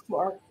awareness to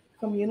our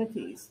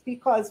communities,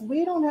 because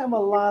we don't have a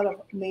lot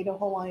of Native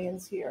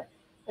Hawaiians here.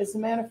 As a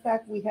matter of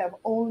fact, we have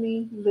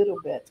only a little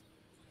bit.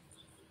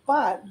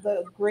 But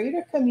the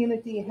greater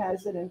community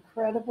has an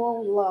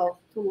incredible love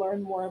to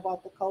learn more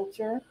about the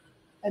culture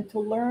and to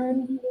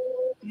learn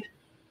in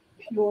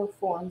pure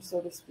form, so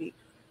to speak.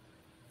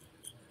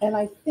 And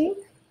I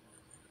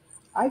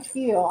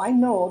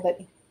know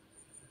that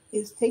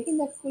is taking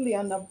that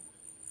Kuleana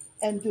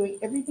and doing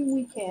everything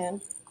we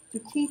can to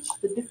teach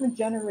the different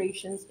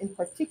generations, in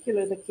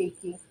particular the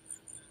keiki,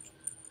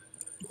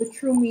 the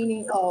true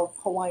meaning of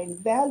Hawaiian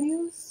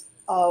values,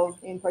 of,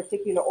 in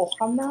particular,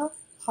 ohana,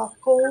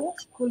 hako,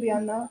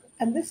 Kuleana.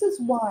 And this is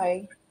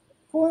why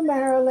poor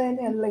Marilyn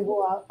and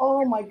Leihua,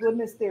 oh my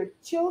goodness, their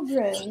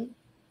children,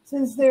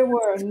 since they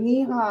were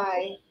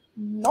knee-high,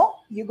 no,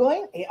 you're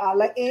going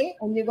ala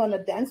and you're going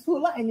to dance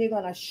hula and you're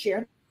going to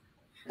share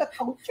the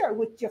culture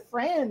with your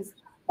friends.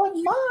 But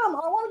Mom,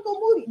 I want to go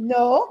moody.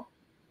 No,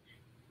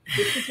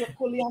 this is your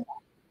Kuleana.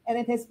 And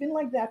it has been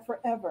like that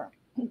forever.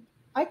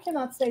 I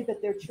cannot say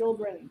that their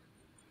children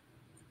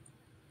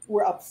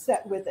were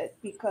upset with it,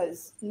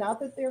 because now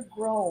that they're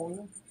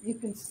grown, you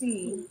can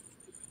see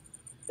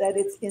that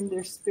it's in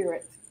their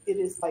spirit. It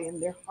is in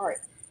their heart.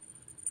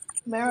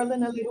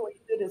 Marilyn and Leihua,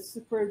 you did a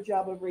superb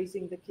job of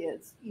raising the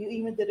kids. You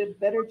even did a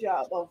better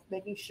job of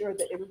making sure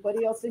that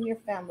everybody else in your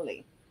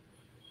family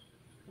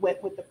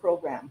went with the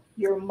program.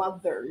 Your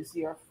mothers,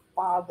 your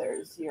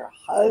fathers, your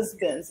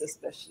husbands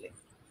especially.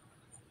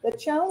 The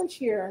challenge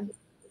here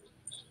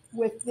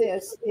with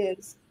this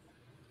is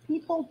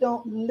people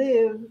don't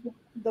live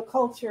the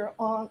culture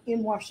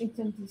in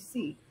Washington,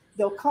 D.C.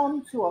 They'll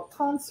come to a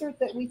concert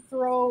that we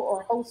throw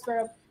or host,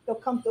 they'll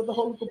come to the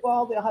OlaLōkah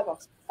ball, they'll have a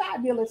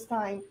fabulous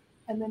time,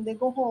 and then they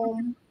go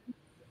home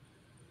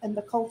and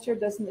the culture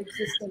doesn't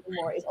exist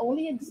anymore. It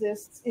only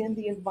exists in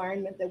the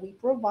environment that we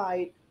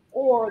provide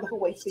or the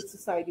Hawaii State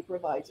Society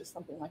provides or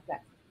something like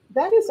that.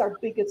 That is our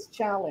biggest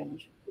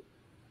challenge.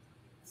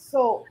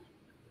 So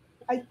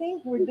I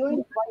think we're doing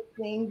the right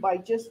thing by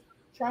just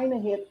trying to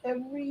hit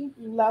every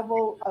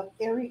level of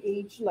every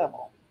age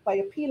level by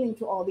appealing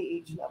to all the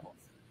age levels.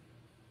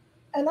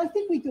 And I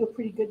think we do a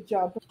pretty good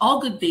job.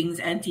 All good things.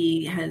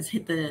 Auntie has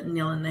hit the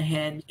nail on the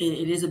head.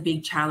 It is a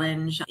big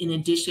challenge. In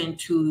addition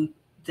to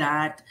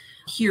that,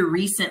 here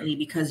recently,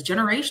 because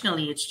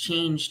generationally it's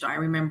changed. I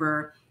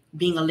remember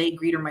being a late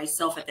greeter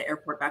myself at the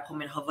airport back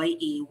home in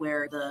Hawaii,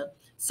 where the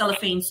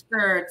cellophane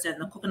skirts and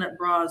the coconut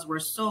bras were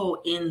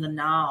so in the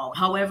now.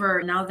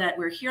 However, now that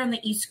we're here on the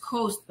East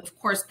Coast, of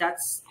course,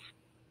 that's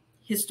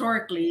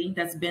historically,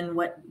 that's been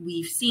what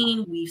we've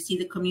seen. We see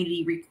the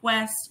community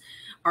requests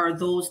are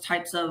those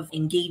types of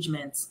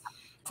engagements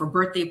for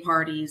birthday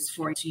parties,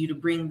 for you to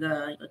bring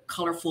the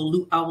colorful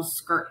luau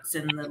skirts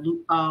and the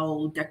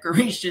luau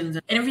decorations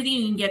and everything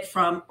you can get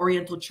from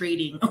Oriental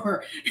Trading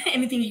or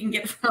anything you can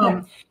get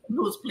from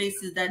those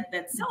places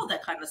that sell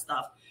that kind of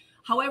stuff.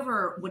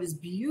 However, what is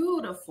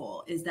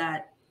beautiful is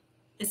that,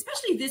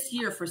 especially this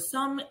year, for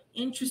some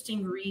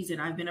interesting reason,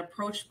 I've been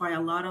approached by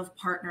a lot of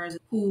partners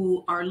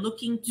who are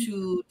looking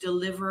to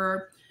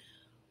deliver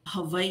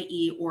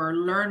Hawaii or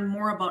learn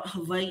more about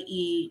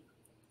Hawaii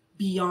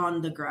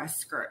beyond the grass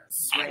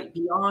skirts, right?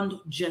 Beyond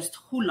just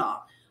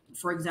hula.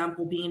 For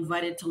example, being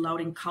invited to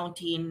Loudoun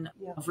County in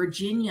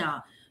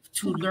Virginia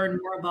to learn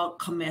more about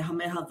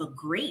Kamehameha the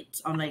Great.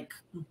 I'm like,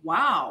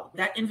 wow,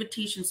 that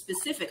invitation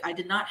specific. I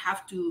did not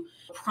have to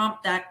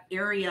prompt that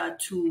area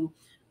to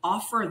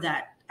offer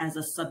that as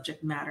a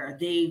subject matter.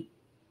 They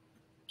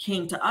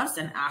came to us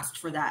and asked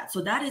for that.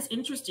 So that is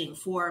interesting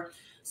for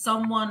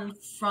someone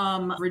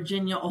from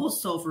Virginia,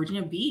 also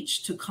Virginia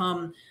Beach, to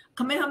come.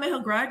 Kamehameha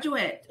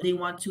graduate. They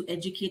want to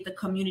educate the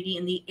community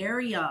in the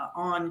area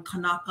on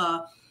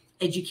Kanaka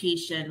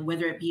education,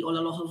 whether it be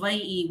OlaLōkah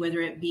Hawaii, whether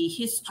it be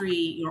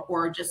history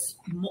or just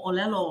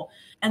mo'olelo.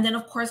 And then,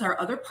 of course, our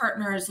other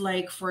partners,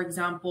 like, for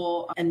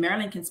example, and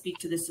Marilyn can speak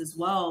to this as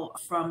well,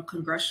 from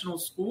congressional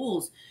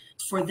schools,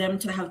 for them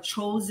to have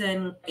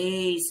chosen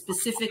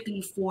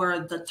specifically for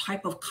the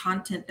type of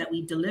content that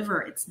we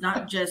deliver. It's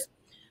not just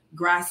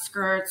grass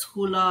skirts,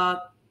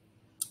 hula,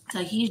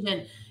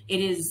 Tahitian. It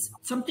is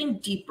something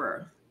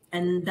deeper.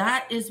 And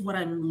that is what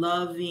I'm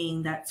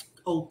loving that's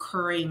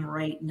occurring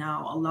right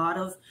now. A lot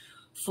of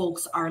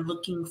folks are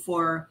looking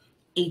for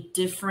a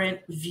different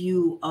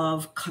view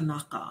of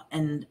Kanaka.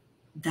 And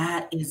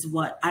that is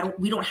what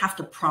we don't have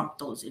to prompt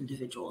those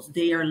individuals.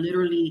 They are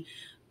literally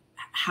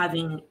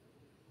having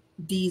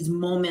these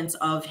moments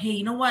of, hey,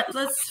 you know what?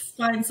 Let's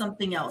find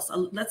something else.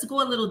 Let's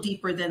go a little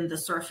deeper than the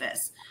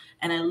surface.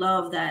 And I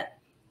love that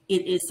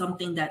it is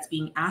something that's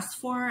being asked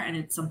for, and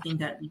it's something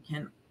that we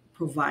can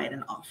provide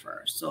and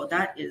offer. So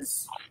that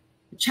is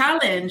a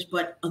challenge,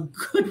 but a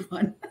good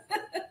one.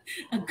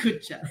 A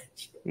good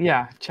challenge.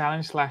 Yeah,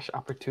 challenge /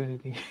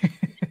 opportunity.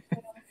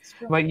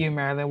 What about you,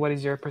 Marilyn? What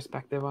is your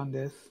perspective on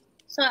this?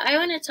 So I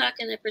want to talk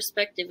in the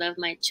perspective of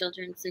my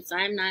children, since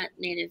I'm not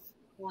Native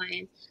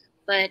Hawaiian.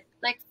 But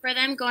like for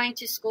them going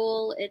to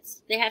school,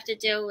 they have to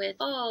deal with,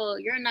 oh,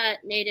 you're not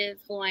Native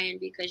Hawaiian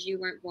because you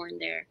weren't born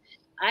there.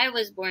 I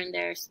was born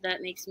there, so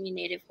that makes me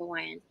Native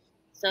Hawaiian.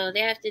 So they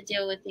have to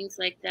deal with things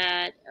like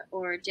that,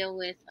 or deal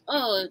with,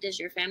 oh, does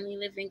your family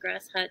live in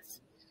grass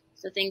huts?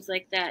 So things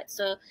like that.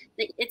 So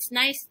it's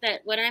nice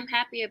that what I'm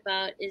happy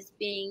about is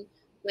being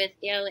with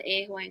the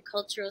LA Hawaiian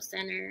Cultural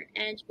Center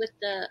and with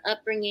the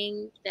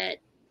upbringing that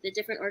the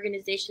different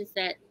organizations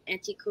that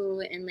Auntie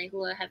Ku and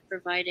Leihua have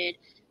provided.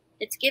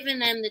 It's given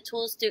them the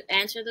tools to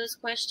answer those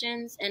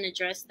questions and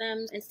address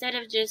them instead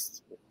of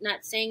just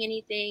not saying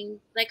anything.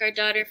 Like our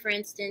daughter, for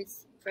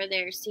instance, for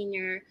their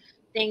senior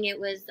thing, it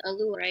was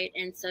alua, right?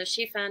 And so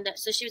she found out,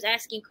 so she was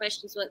asking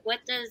questions, what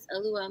does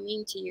alua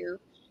mean to you?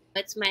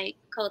 It's my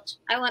culture.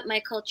 I want my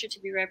culture to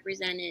be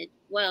represented.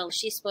 Well,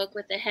 she spoke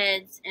with the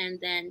heads and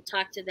then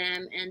talked to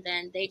them, and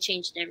then they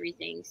changed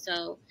everything.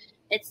 So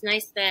it's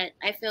nice that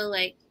I feel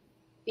like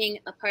being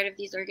a part of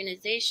these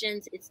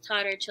organizations, it's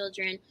taught our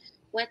children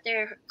what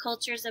their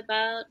culture is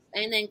about,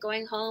 and then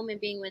going home and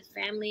being with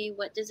family,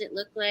 what does it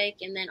look like?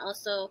 And then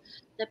also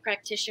the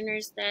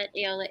practitioners that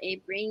ALA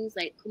brings,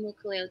 like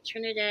Kumukuleo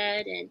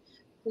Trinidad and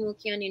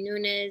Kumukioni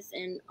Nunes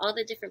and all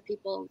the different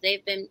people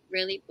they've been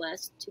really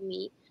blessed to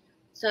meet.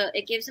 So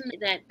it gives them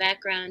that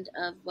background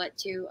of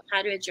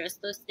how to address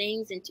those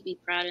things and to be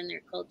proud in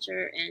their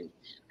culture and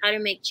how to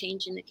make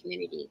change in the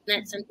community.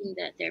 That's something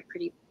that they're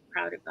pretty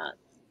proud about.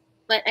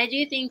 But I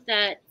do think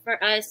that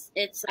for us,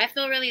 I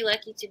feel really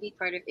lucky to be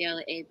part of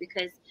ALA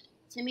because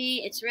to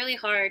me, it's really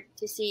hard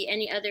to see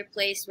any other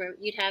place where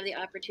you'd have the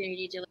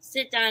opportunity to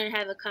sit down and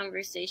have a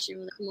conversation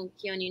with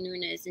Kumukioni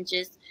Nunes and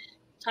just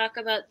talk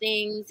about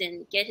things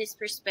and get his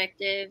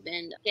perspective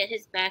and get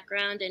his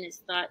background and his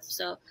thoughts.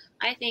 So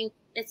I think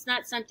it's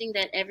not something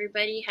that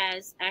everybody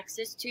has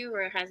access to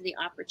or has the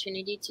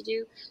opportunity to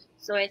do.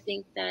 So I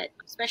think that,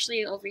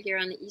 especially over here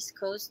on the East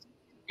Coast,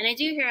 and I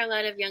do hear a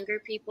lot of younger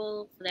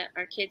people that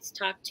our kids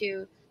talk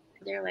to,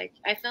 they're like,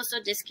 I feel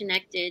so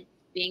disconnected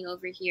being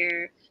over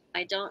here.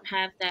 I don't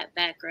have that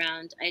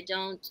background.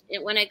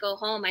 When I go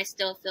home, I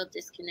still feel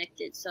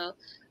disconnected. So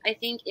I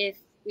think if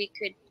we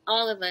could,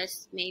 all of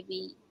us,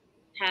 maybe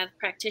have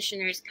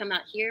practitioners come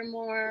out here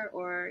more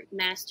or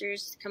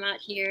masters come out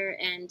here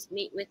and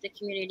meet with the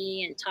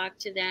community and talk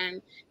to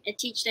them and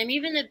teach them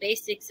even the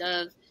basics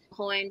of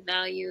Hawaiian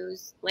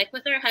values. Like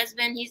with her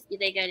husband,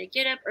 they got to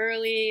get up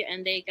early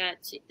and they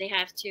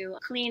have to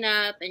clean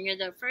up, and you're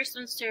the first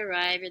ones to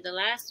arrive, you're the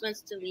last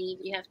ones to leave.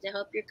 You have to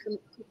help your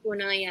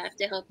kupuna, you have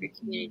to help your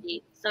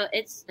community. So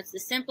it's the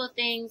simple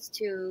things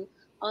to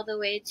all the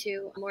way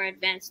to more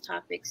advanced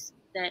topics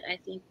that I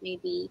think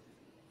maybe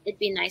it'd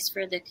be nice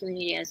for the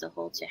community as a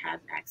whole to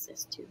have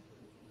access to.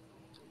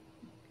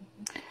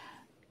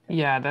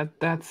 Yeah,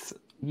 that's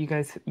you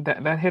guys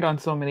that hit on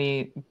so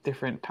many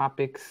different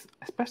topics,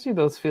 especially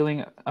those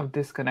feeling of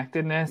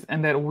disconnectedness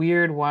and that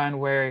weird one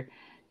where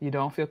you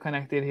don't feel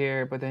connected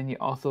here, but then you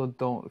also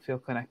don't feel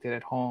connected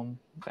at home.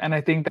 And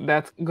I think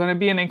that's going to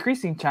be an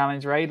increasing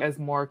challenge, right? As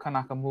more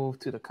Kanaka move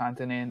to the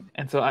continent.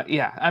 And so,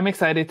 yeah, I'm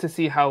excited to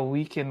see how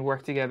we can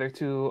work together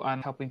too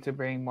on helping to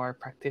bring more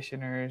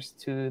practitioners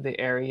to the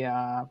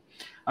area.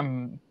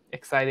 I'm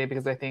excited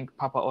because I think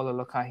Papa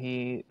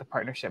OlaLōkah, the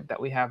partnership that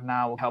we have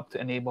now, will help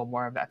to enable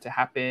more of that to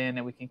happen,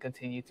 and we can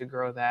continue to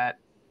grow that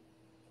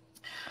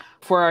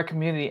for our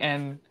community.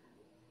 And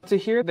to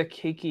hear the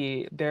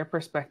keiki, their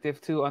perspective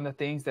too on the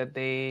things that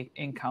they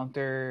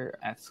encounter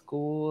at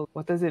school.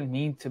 What does it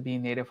mean to be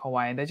Native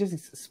Hawaiian? That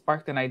just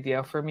sparked an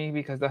idea for me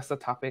because that's the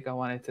topic I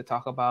wanted to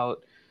talk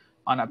about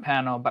on a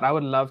panel. But I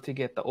would love to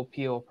get the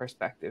OPO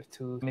perspective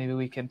too. Maybe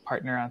we can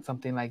partner on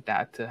something like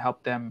that to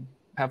help them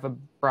have a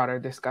broader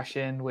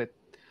discussion with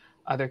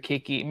other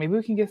keiki. Maybe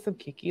we can get some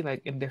keiki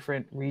like in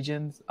different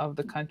regions of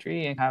the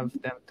country and have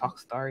them talk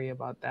story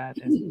about that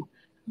and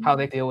how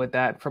they deal with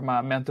that from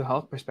a mental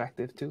health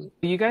perspective too.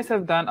 You guys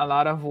have done a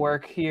lot of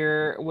work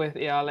here with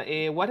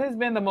ALA. What has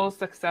been the most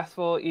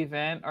successful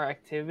event or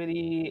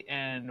activity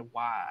and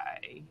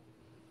why?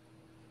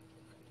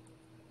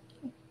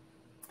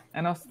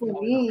 And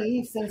for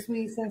me,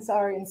 since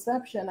our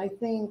inception, I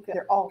think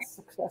they're all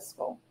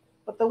successful.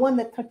 But the one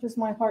that touches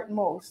my heart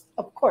most,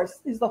 of course,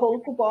 is the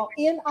Holokupa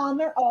in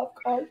honor of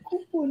our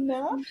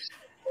kupuna.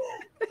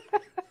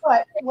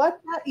 But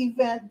what that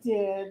event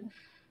did,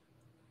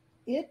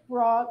 it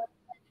brought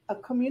a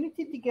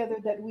community together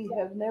that we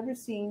have never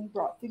seen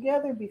brought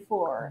together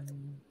before.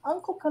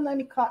 Uncle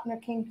Kanani Kotner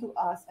came to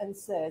us and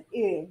said,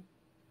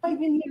 I've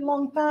been here a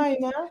long time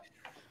now.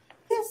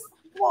 This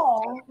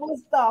wall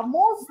was the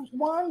most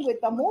one with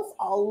the most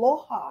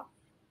aloha.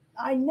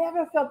 I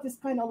never felt this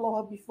kind of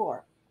aloha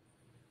before.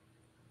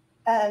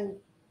 And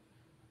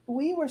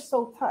we were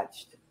so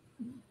touched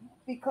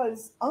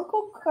because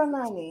Uncle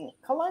Kalamai,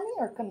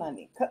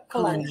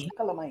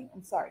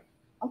 I'm sorry.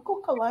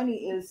 Uncle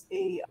Kalani is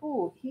he's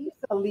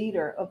a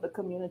leader of the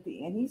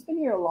community, and he's been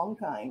here a long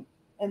time.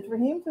 And for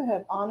him to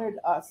have honored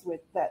us with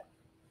that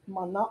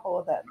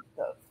mana'o,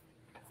 the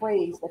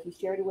phrase that he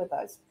shared with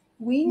us,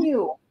 we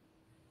knew.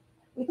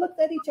 We looked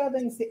at each other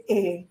and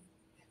said,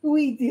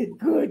 we did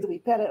good. We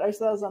patted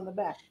ourselves on the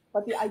back.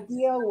 But the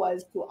idea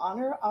was to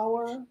honor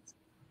our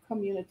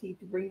community,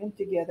 to bring them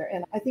together.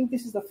 And I think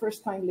this is the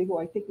first time,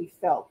 Leihua, I think we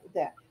felt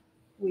that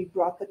we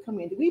brought the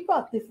community. We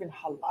brought different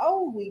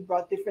halau. We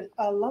brought different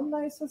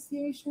alumni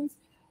associations.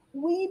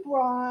 We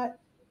brought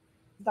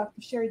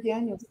Dr. Sherry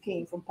Daniels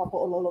came from Papa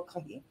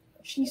OlaLōkah.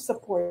 She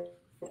supported,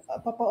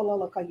 Papa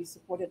OlaLōkah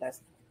supported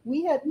us.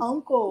 We had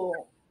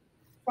Uncle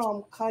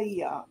from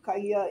Kaiya.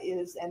 Kaiya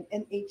is an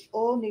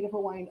NHO, Native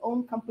Hawaiian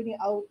owned company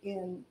out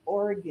in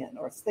Oregon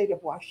or state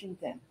of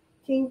Washington,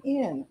 came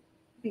in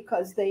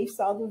because they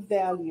saw the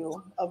value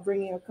of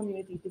bringing a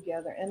community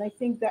together. And I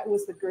think that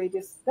was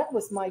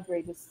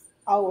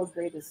our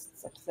greatest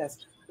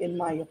success, in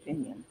my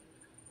opinion.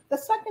 The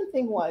second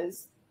thing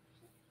was,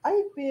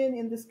 I've been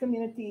in this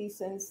community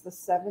since the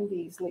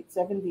 70s, late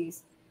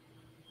 70s.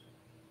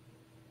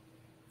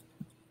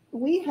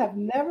 We have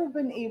never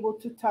been able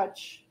to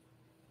touch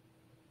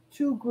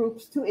two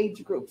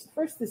age groups.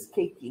 First is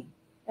keiki,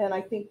 and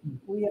I think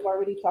we have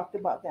already talked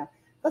about that.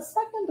 The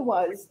second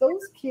was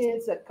those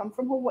kids that come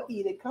from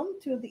Hawaii, they come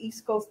to the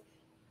East Coast,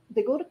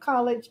 they go to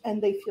college and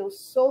they feel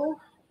so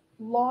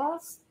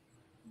lost.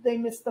 They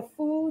miss the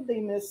food, they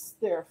miss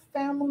their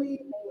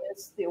family, they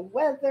miss their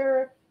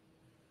weather,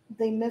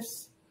 they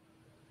miss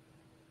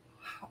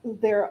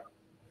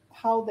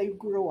how they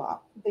grew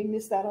up. They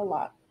miss that a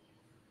lot.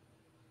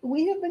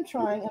 We have been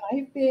trying, and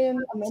I've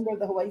been a member of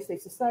the Hawaii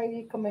State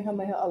Society,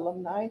 Kamehameha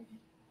alumni.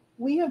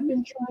 We have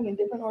been trying in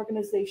different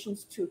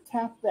organizations to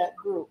tap that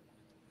group.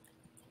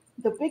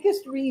 The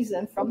biggest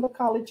reason from the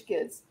college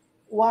kids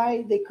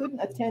why they couldn't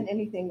attend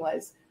anything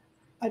was,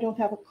 I don't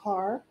have a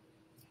car,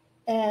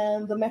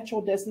 and the Metro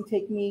doesn't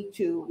take me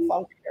to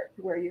Falkirk,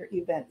 where your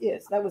event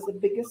is. That was the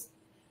biggest.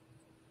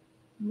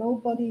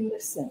 Nobody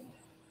listened.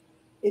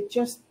 It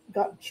just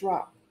got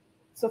dropped.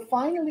 So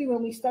finally,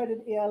 when we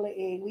started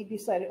ALA, we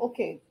decided,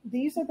 okay,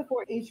 these are the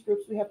 4 age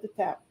groups we have to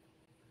tap.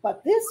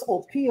 But this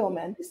OPIO,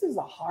 man, this is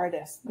the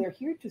hardest. They're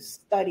here to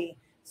study.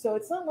 So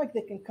it's not like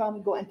they can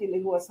come, go into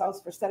Leihua's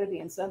house for Saturday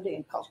and Sunday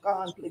and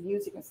kauka and play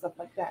music and stuff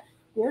like that.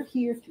 They're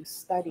here to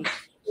study.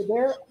 So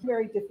they're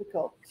very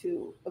difficult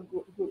to a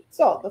group.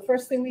 So the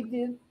first thing we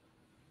did,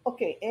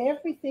 okay,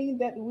 everything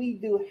that we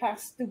do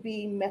has to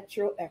be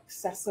Metro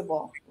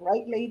accessible.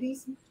 Right,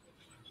 ladies?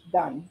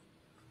 Done.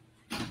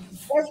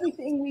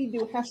 Everything we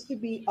do has to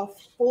be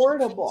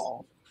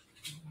affordable.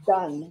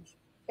 Done.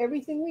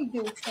 Everything we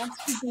do has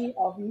to be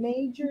of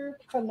major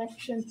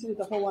connection to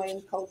the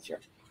Hawaiian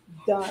culture.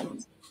 Done.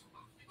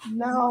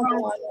 Now,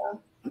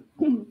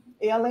 Moana,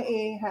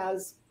 ALA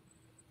has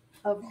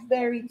a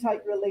very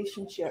tight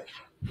relationship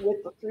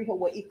with the 3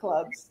 Hawaii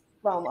clubs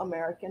from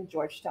American,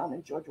 Georgetown,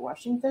 and George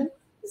Washington.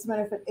 As a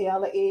matter of fact,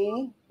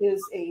 ALA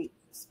is a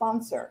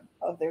sponsor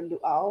of their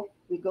luau.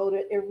 We go to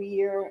it every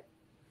year.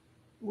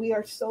 We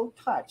are so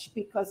touched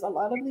because a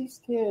lot of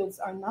these kids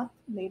are not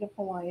Native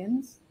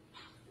Hawaiians.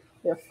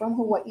 They're from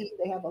Hawaii.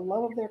 They have a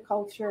love of their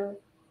culture.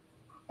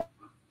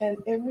 And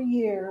every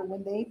year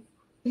when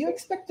you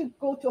expect to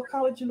go to a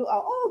college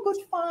luau, oh,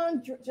 good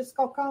fun, just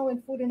cacao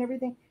and food and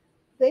everything.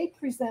 They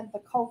present the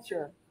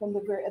culture from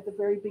at the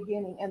very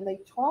beginning, and they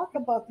talk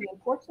about the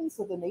importance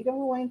of the Native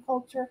Hawaiian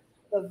culture,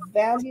 the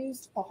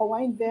values, the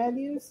Hawaiian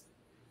values,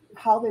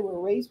 how they were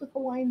raised with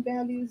Hawaiian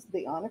values.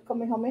 They honor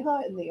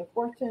Kamehameha and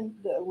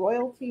the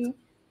royalty.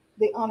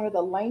 They honor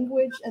the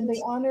language, and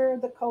they honor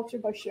the culture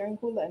by sharing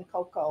hula and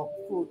cacao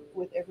food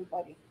with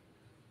everybody.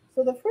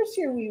 So the first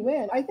year we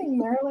went, I think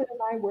Marilyn and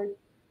I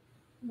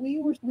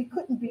we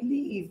couldn't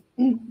believe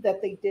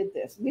that they did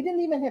this. We didn't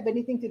even have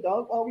anything to do.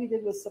 All we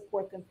did was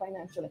support them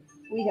financially.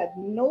 We had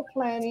no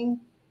planning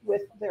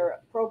with their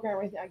program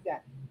or anything like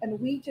that. And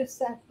we just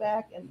sat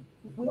back and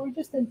we were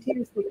just in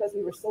tears because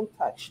we were so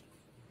touched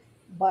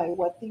by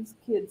what these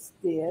kids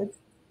did.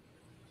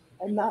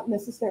 And not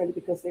necessarily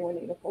because they were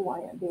Native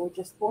Hawaiian. They were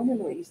just born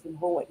and raised in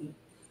Hawaii.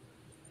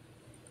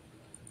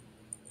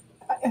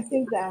 I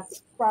think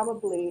that's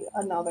probably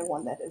another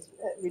one that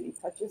really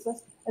touches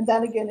us. And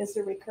that, again, is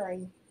a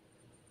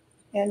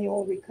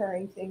annual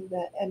recurring thing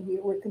and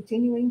we're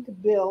continuing to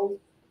build.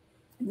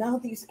 Now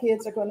these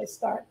kids are going to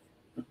start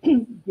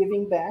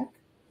giving back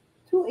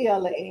to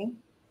ALA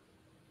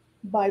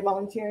by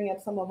volunteering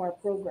at some of our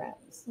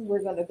programs.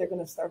 They're going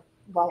to start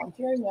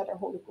volunteering at our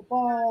Holy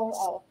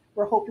Ball.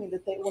 We're hoping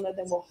that one of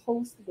them will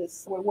host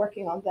this. We're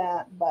working on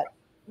that, but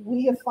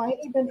we have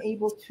finally been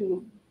able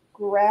to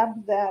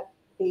grab that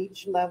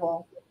age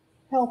level,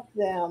 help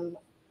them,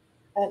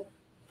 and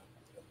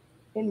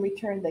in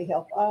return they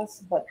help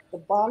us. But the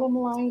bottom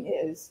line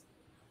is,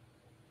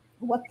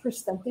 what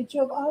percentage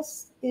of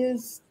us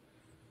is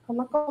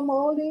Kanaka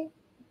Maoli?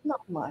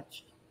 Not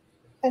much,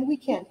 and we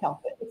can't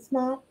help it.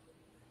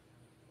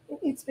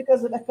 It's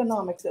because of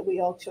economics that we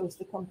all chose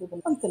to come to the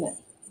continent.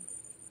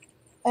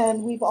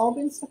 And we've all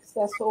been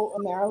successful.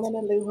 Marilyn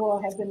and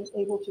Leihua have been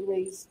able to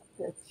raise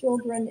their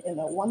children in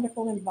a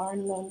wonderful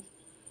environment,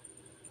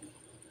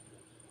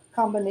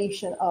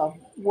 combination of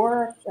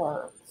work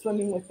or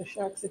swimming with the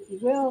sharks, if you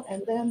will,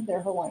 and then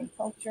their Hawaiian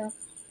culture.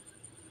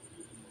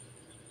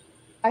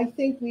 I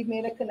think we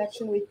made a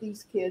connection with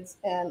these kids,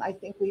 and I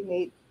think we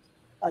made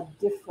a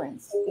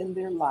difference in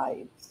their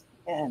lives.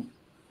 And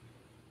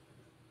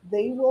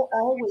they will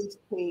always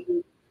take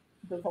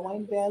the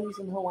Hawaiian values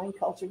and Hawaiian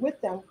culture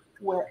with them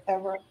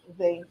wherever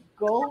they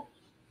go.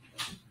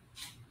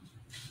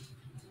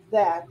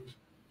 That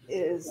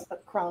is a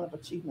crown of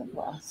achievement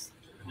for us.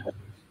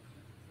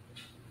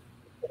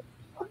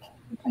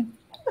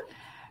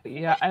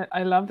 Yeah,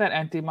 I love that,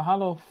 Auntie.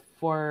 Mahalo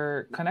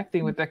for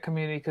connecting with that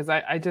community, because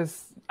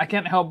I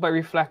can't help but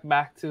reflect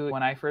back to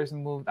when I first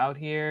moved out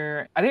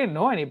here. I didn't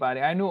know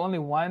anybody. I knew only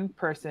one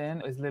person.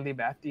 It was Lily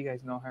Beth. Do you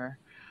guys know her?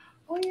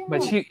 Oh, yeah.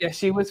 But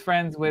she was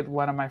friends with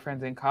one of my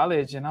friends in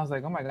college, and I was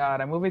like, oh my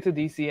God, I'm moving to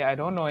DC. I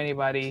don't know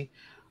anybody,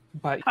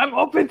 but I'm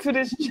open to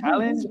this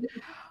challenge.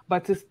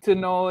 But to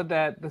know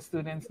that the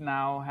students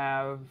now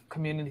have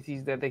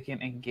communities that they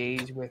can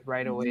engage with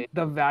right away,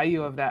 the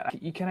value of that,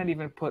 you cannot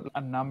even put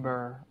a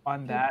number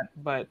on that,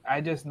 but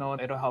I just know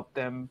it'll help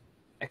them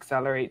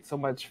accelerate so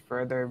much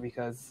further,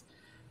 because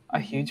a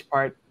huge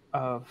part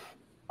of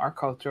our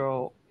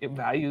cultural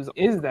values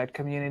is that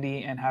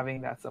community and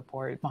having that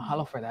support.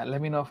 Mahalo for that.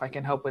 Let me know if I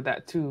can help with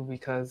that too,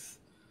 because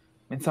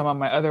in some of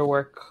my other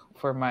work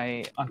for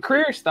on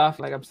career stuff,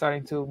 like I'm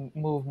starting to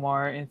move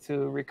more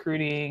into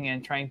recruiting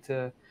and trying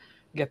to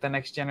get the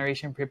next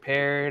generation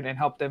prepared and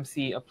help them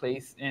see a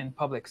place in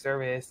public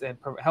service, and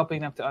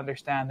helping them to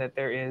understand that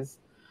there is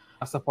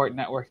a support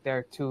network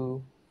there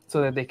too,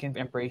 so that they can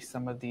embrace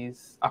some of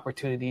these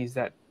opportunities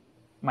that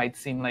might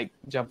seem like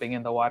jumping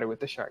in the water with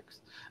the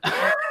sharks.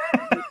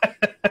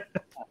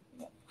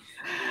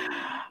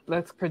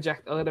 Let's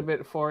project a little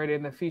bit forward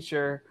in the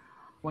future.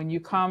 When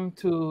you come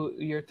to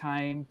your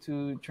time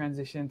to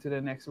transition to the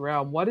next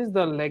realm, what is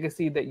the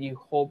legacy that you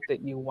hope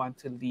that you want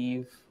to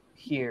leave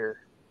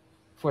here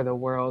for the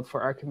world,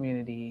 for our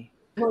community?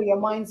 Oh, your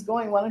mind's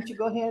going. Why don't you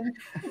go ahead?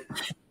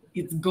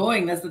 It's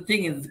going. That's the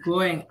thing. It's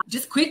going.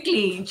 Just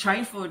quickly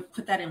trying to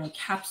put that in a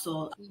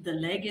capsule. The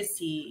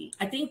legacy.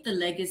 I think the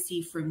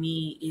legacy for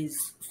me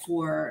is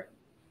for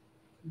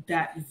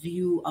that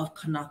view of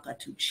Kanaka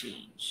to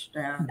change.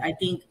 I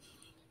think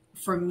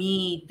for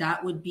me,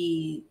 that would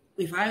be,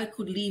 if I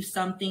could leave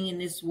something in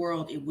this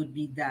world, it would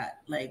be that,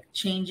 like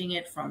changing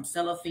it from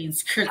cellophane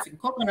skirts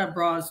and coconut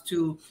bras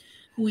to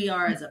who we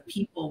are as a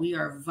people. We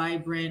are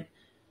vibrant,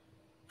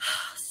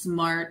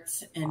 smart,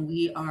 and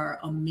we are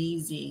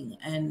amazing.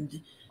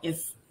 And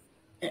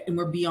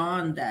we're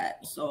beyond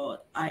that. So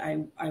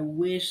I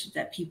wish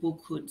that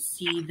people could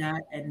see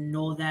that and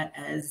know that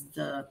as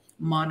the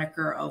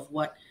moniker of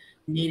what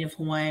Native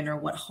Hawaiian or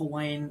what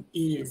Hawaiian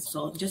is.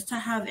 So just to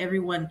have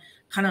everyone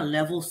kind of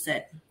level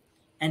set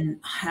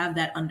and have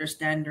that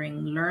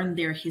understanding, learn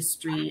their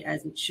history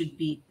as it should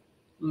be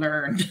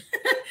learned,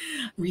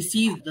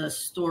 receive the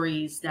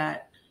stories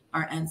that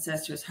our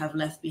ancestors have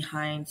left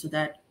behind, so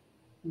that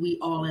we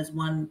all as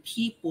one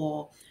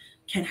people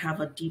can have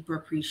a deeper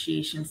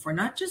appreciation for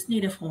not just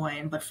Native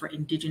Hawaiian, but for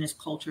indigenous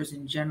cultures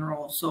in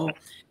general. So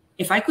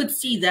if I could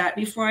see that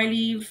before I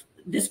leave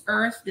this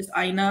earth, this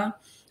Aina,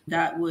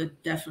 that would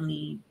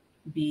definitely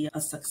be a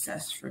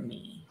success for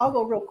me. I'll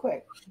go real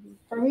quick.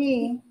 For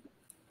me,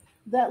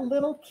 that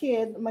little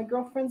kid, my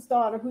girlfriend's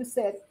daughter, who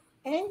said,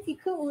 "Auntie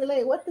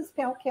Kuʻulei, what does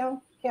cow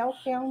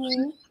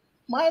mean?"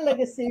 My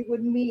legacy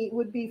would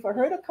be for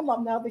her to come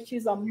up now that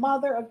she's a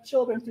mother of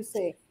children to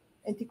say,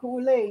 "Auntie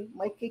Kuʻulei,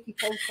 my keiki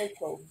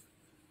kau."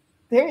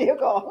 There you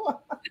go.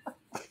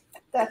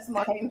 That's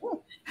mine.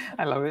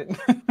 I love it.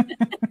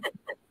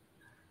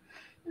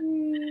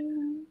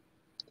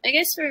 I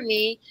guess for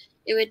me,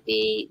 it would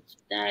be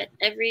that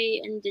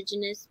every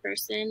indigenous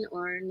person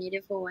or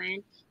Native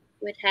Hawaiian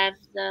would have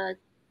the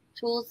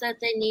tools that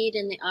they need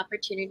and the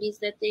opportunities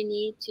that they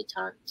need to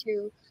talk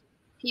to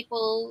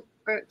people,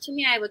 or to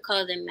me, I would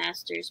call them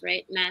masters,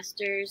 right?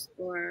 Masters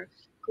or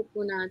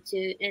kupuna,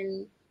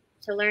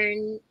 to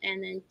learn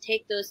and then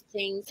take those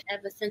things,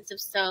 have a sense of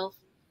self,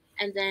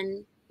 and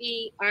then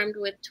be armed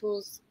with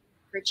tools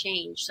for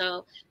change.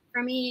 So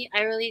for me,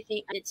 I really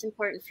think it's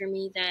important for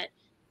me that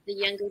the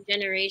younger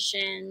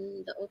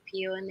generation, the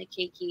Opio and the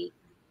Keiki,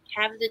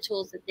 have the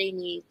tools that they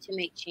need to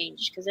make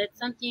change. Because that's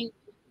something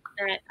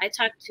that I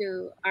talk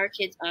to our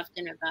kids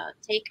often about.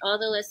 Take all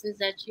the lessons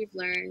that you've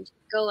learned,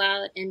 go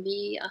out and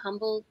be a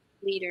humble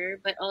leader,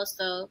 but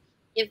also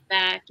give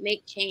back,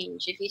 make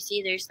change. If you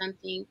see there's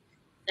something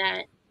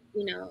that,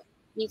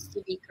 needs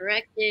to be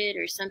corrected,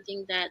 or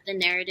something that the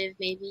narrative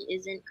maybe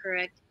isn't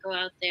correct, go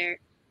out there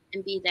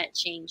and be that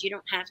change. You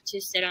don't have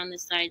to sit on the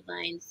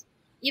sidelines.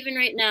 Even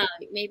right now,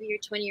 maybe you're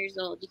 20 years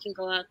old, you can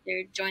go out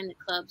there, join the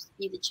clubs,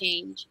 be the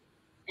change,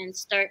 and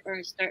start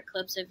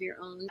clubs of your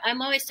own.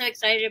 I'm always so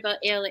excited about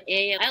ALA.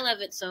 I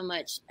love it so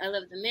much. I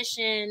love the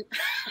mission.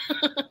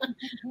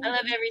 I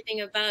love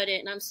everything about it,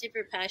 and I'm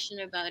super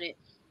passionate about it.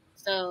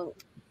 So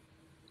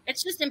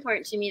it's just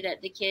important to me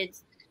that the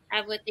kids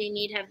have what they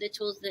need, have the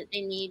tools that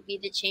they need, be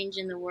the change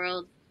in the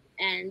world,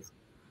 and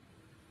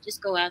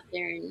just go out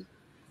there and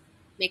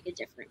make a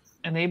difference.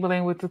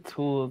 Enabling with the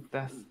tools,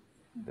 that's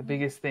the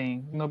biggest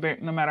thing. No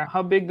matter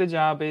how big the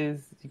job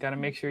is, you got to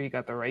make sure you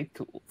got the right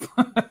tools.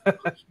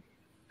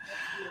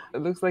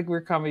 It looks like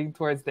we're coming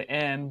towards the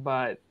end,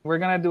 but we're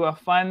going to do a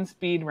fun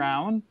speed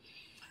round.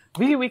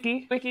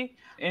 Wiki,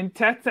 in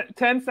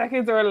 10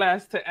 seconds or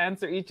less to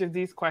answer each of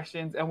these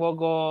questions, and we'll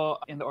go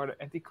in the order: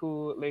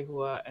 Etiku,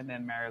 Leihua, and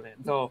then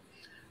Marilyn. So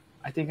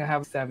I think I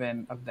have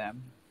 7 of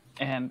them.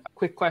 And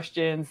quick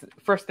questions,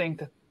 first thing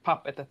to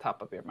pop at the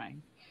top of your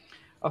mind.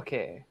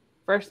 Okay,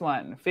 first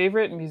one,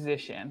 favorite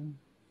musician?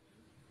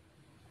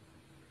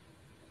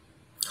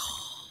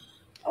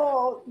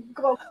 Oh,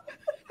 go.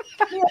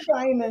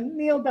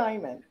 Neil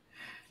Diamond.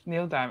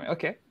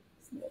 Okay.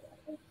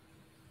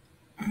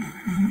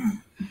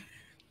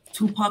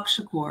 Tupac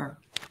Shakur.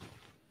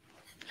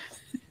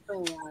 Oh,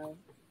 wow.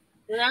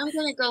 But I'm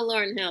going to go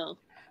Lauryn Hill.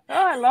 Oh,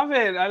 I love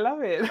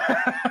it.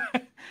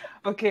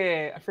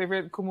 Okay,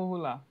 favorite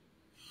kumuhula?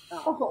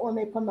 Oh,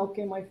 One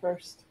Panoke, my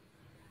first.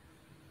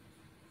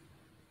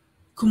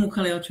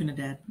 Kumukaleo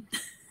Trinidad.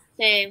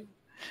 Same.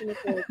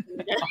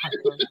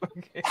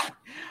 Okay.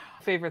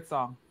 Favorite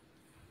song?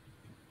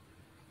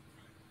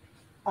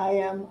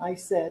 I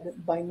Said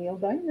by Neil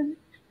Diamond.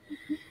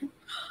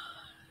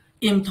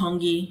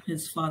 Imtongi,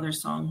 his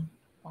father's song.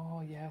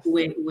 Oh, yes.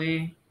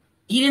 Way.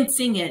 He didn't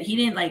sing it.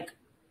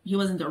 He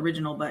wasn't the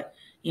original, but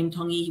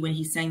Imtongi, when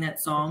he sang that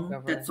song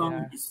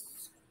is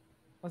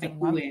Was Like it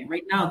Kuʻulei.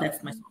 Right now,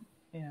 that's my song.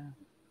 Yeah.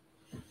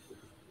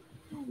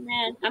 Oh,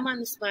 man, I'm on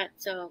the spot,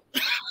 so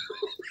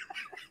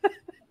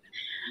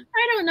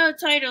I don't know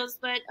titles,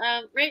 but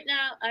right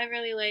now I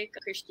really like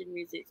Christian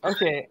music.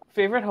 Okay.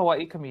 Favorite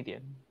Hawaii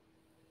comedian?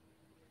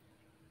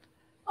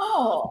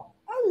 Oh,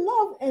 I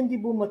love Andy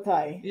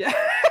Bumatai. Yeah.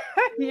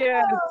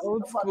 Yes. Yes,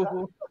 Old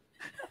school.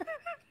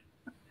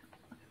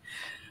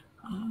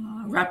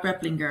 Rap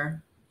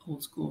Replinger,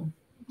 old school.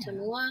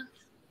 Tamua.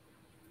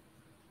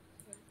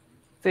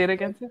 Say it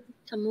again, sis.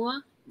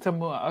 Tamua.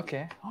 Tamua.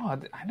 Okay. Oh,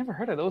 I never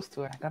heard of those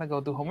two. I gotta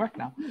go do homework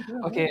now.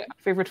 Okay.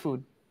 Favorite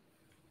food?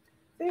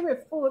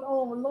 Favorite food?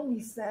 Oh,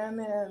 lomi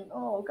salmon.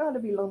 Oh, gotta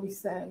be lomi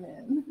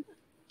salmon.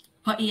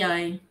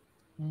 Ha'iai.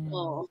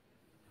 Oh,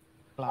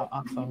 Wow,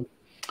 awesome.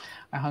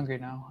 I'm hungry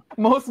now.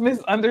 Most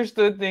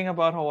misunderstood thing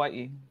about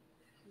Hawaii?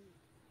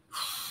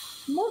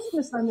 Most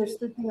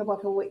misunderstood thing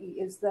about Hawaii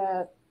is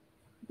that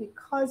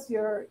because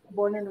you're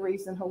born and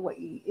raised in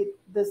Hawaii, it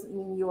doesn't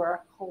mean you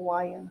are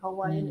Hawaiian.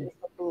 Hawaiian is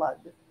the blood.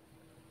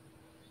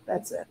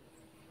 That's it.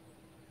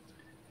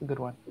 A good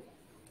one.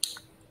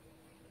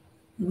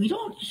 We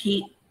don't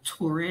hate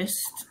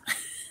tourists.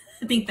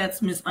 I think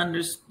that's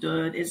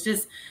misunderstood. It's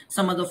just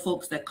some of the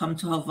folks that come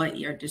to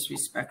Hawaii are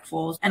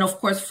disrespectful. And of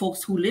course,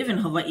 folks who live in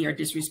Hawaii are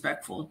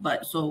disrespectful.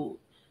 But so,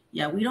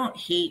 yeah, we don't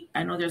hate.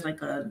 I know there's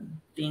like a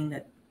thing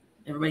that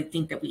everybody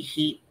think that we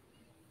hate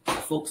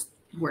folks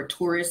who are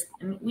tourists,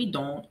 and we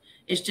don't.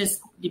 It's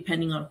just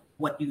depending on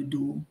what you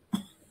do,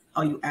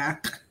 how you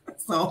act.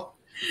 So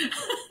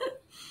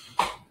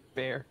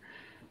Fair.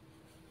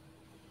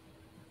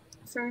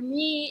 for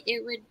me,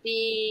 it would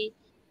be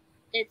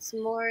it's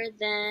more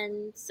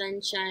than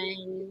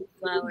sunshine,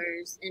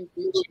 flowers, and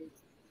beaches.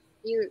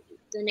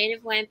 The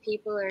Native Hawaiian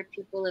people are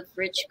people of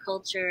rich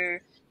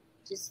culture,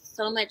 just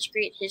so much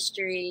great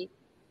history,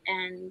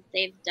 and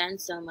they've done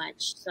so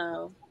much.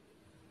 So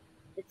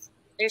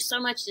there's so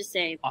much to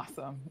say.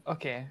 Awesome.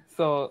 Okay.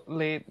 So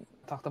Leigh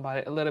talked about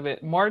it a little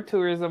bit. More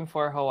tourism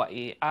for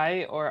Hawaii.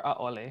 Ai or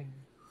a'ole?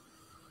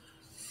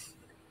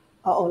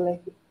 Aole.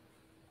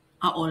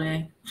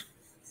 A'ole.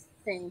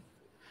 Thing.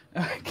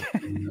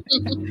 Okay.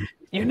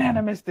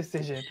 Unanimous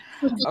decision.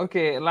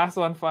 Okay, last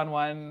one, fun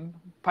one.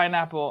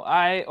 Pineapple.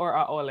 Ai or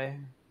a'ole?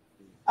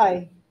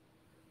 Ai.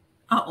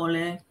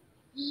 A'ole.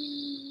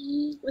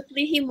 With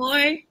Lihi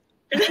more.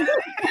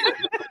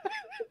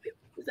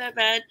 Is that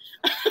bad?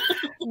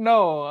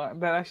 No,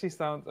 that actually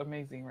sounds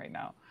amazing right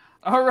now.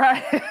 All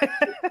right.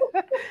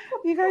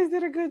 You guys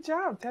did a good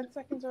job. 10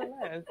 seconds or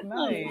less.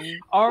 Nice.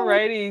 All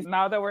righty.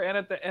 Now that we're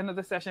at the end of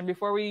the session,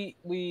 before we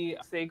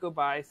say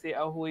goodbye, say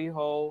a hui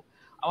ho,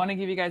 I want to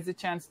give you guys a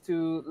chance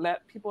to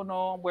let people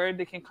know where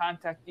they can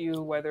contact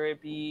you, whether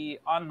it be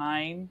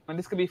online, and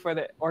this could be for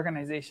the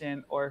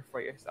organization or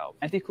for yourself.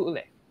 Auntie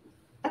Ku'ulei.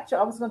 Actually,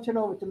 I was going to turn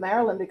over to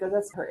Marilyn because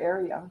that's her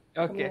area.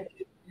 Okay.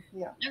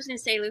 Yeah. I was going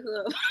to say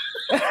Leihua.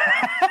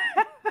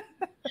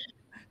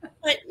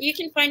 But you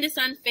can find us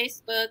on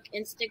Facebook,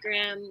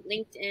 Instagram,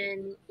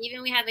 LinkedIn.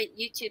 Even we have a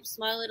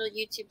small little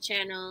YouTube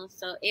channel.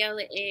 So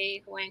ALA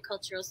Hawaiian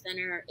Cultural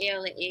Center or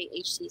ALA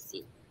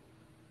HCC.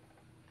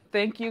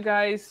 Thank you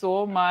guys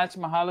so much.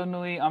 Mahalo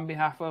nui on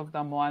behalf of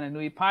the Moana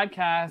Nui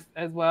podcast,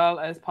 as well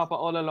as Papa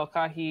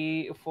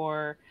OlaLōkah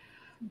for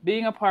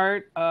being a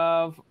part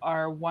of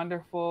our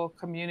wonderful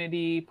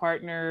community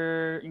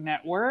partner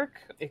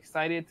network.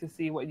 Excited to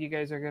see what you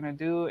guys are going to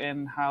do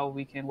and how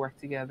we can work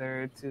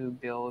together to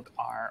build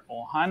our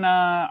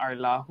ohana, our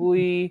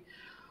lahui,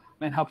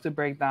 and help to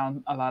break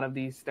down a lot of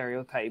these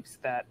stereotypes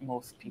that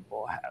most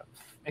people have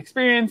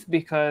experienced,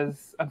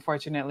 because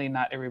unfortunately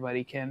not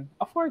everybody can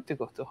afford to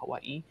go to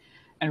Hawaii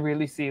and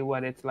really see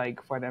what it's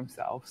like for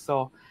themselves.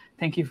 So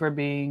thank you for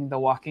being the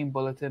walking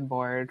bulletin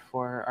board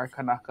for our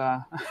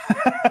Kanaka.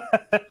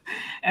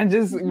 And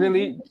just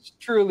really,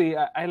 truly,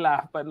 I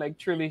laugh, but like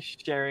truly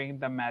sharing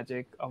the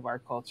magic of our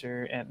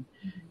culture and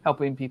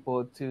helping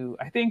people to,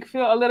 I think,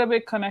 feel a little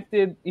bit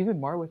connected even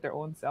more with their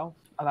own self.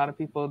 A lot of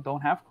people don't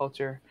have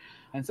culture.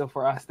 And so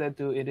for us that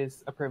do, it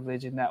is a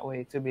privilege in that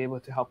way to be able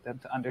to help them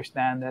to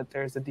understand that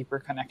there's a deeper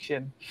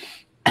connection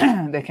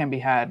that can be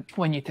had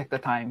when you take the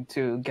time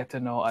to get to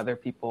know other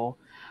people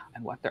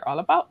and what they're all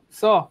about.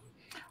 So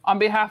on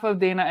behalf of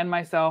Dana and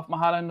myself,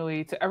 mahalo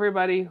nui to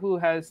everybody who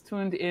has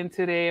tuned in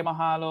today.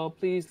 Mahalo.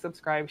 Please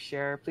subscribe,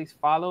 share. Please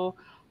follow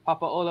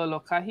Papa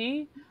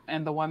OlaLōkah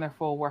and the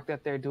wonderful work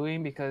that they're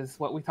doing, because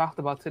what we talked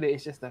about today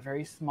is just a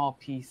very small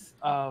piece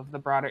of the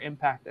broader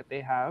impact that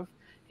they have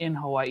in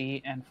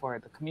Hawaii and for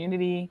the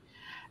community.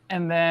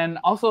 And then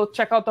also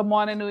check out the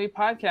Moana Nui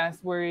podcast,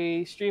 where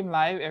we stream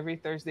live every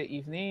Thursday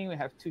evening. We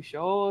have 2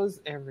 shows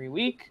every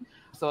week.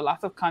 So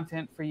lots of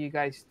content for you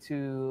guys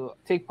to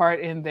take part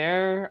in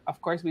there.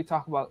 Of course, we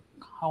talk about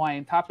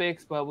Hawaiian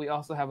topics, but we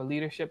also have a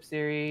leadership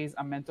series,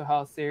 a mental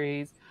health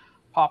series,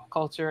 pop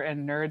culture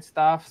and nerd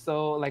stuff.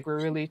 So like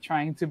we're really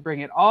trying to bring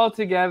it all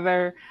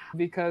together,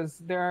 because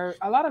there are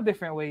a lot of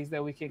different ways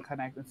that we can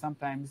connect. And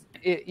sometimes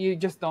you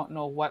just don't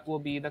know what will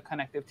be the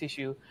connective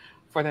tissue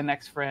for the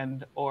next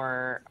friend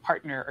or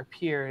partner or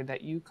peer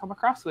that you come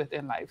across with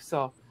in life.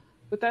 So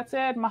with that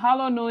said,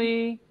 mahalo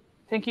nui.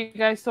 Thank you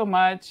guys so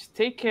much.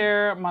 Take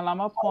care.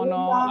 Malama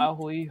pono.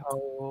 Ahui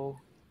ho.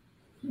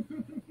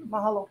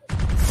 Mahalo.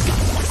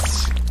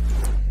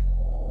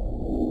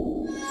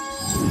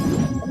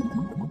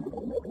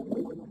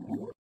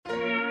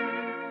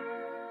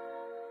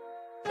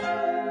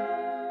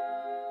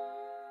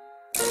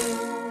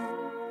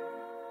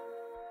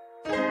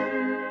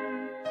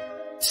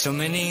 So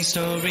many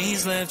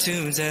stories left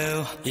to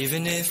tell,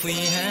 even if we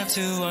have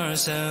to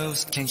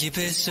ourselves. Can't keep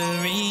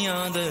history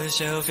on the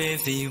shelf.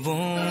 If we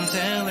won't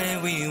tell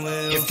it, we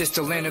will. If this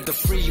the land of the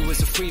free, it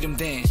was a freedom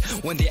then.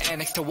 When they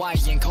annexed Hawaii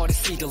and called it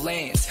Cedar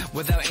Lands.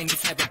 Without any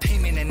type of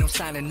payment and no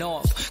signing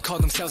off.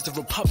 Called themselves the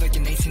Republic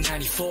in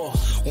 1894.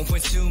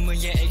 1.2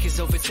 million acres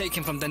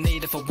overtaken from the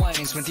Native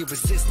Hawaiians. When they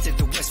resisted,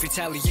 the West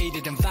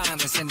retaliated in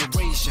violence and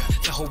erasure.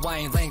 The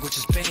Hawaiian language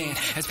was banned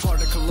as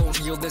part of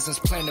colonialism's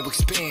plan to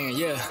expand,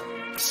 yeah.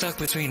 Stuck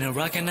between a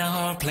rock and a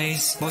hard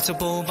place.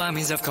 Multiple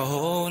bombings of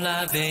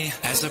Kuʻulei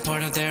as a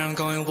part of their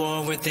ongoing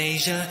war with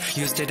Asia.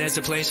 Used it as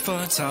a place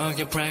for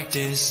target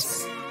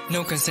practice.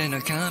 No consent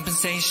or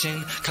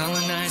compensation.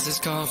 Colonizers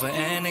call for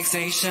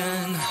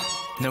annexation.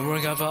 No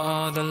work out for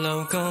all the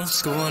locals.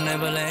 School will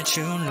never let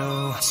you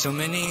know. So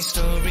many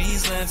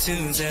stories left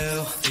to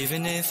tell,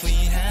 even if we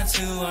have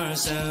to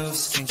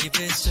ourselves. Can keep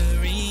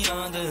history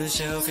on the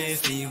shelf.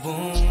 If we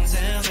won't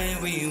tell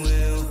it, we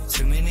will.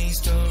 Too many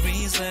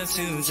stories left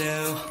to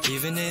tell,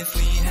 even if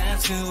we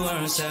have to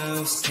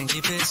ourselves. Can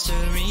keep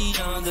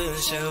history on the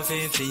shelf.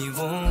 If we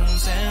won't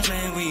tell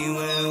it, we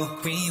will.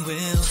 We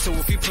will. So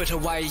if we put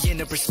Hawaii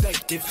into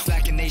perspective,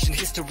 Black and Asian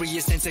history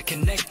is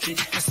interconnected.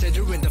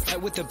 Considering the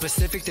fight with the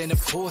Pacific, then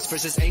of course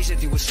versus Asia,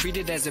 they was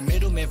treated as a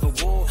middleman for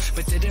war,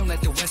 but didn't let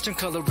the Western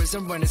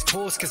colorism run its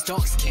course. Cause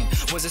dark skin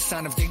was a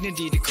sign of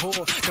dignity to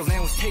core. The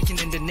land was taken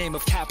in the name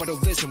of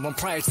capitalism, when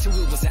prior to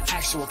it was an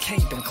actual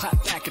kingdom.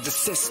 Clap back at the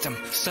system.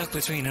 Stuck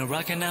between a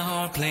rock and a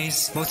hard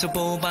place.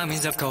 Multiple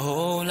bombings of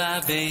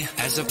Kuʻulei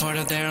as a part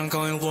of their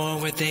ongoing war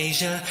with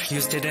Asia.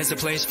 Used it as a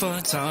place for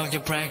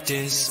target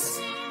practice.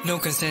 No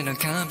consent or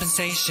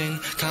compensation.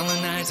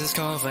 Colonizers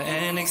call for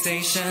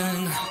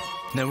annexation.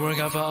 No work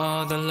out for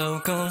all the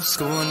locals.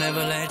 School will never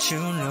let you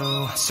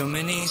know. So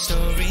many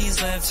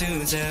stories left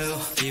to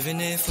tell,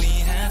 even if we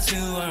have to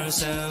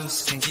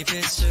ourselves. Can keep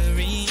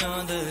history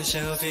on the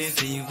shelf.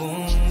 If we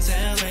won't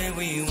tell it,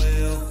 we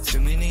will.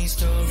 Too many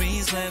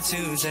stories left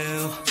to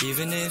tell,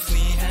 even if we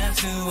have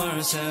to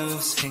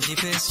ourselves. Can keep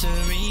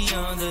history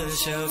on the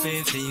shelf.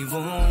 If we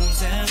won't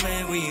tell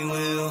it, we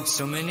will.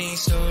 So many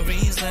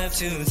stories left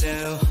to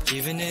tell,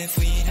 even if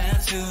we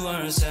have to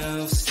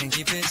ourselves. Can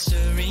keep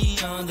history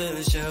on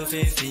the shelf.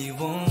 If we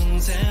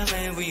won't tell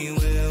it, we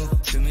will.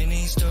 Too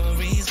many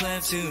stories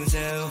left to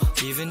tell,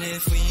 even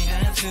if we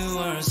have to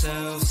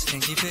ourselves.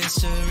 Can keep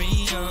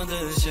history on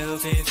the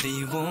shelf. If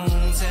we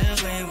won't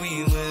tell it,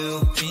 we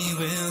will. We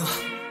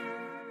will.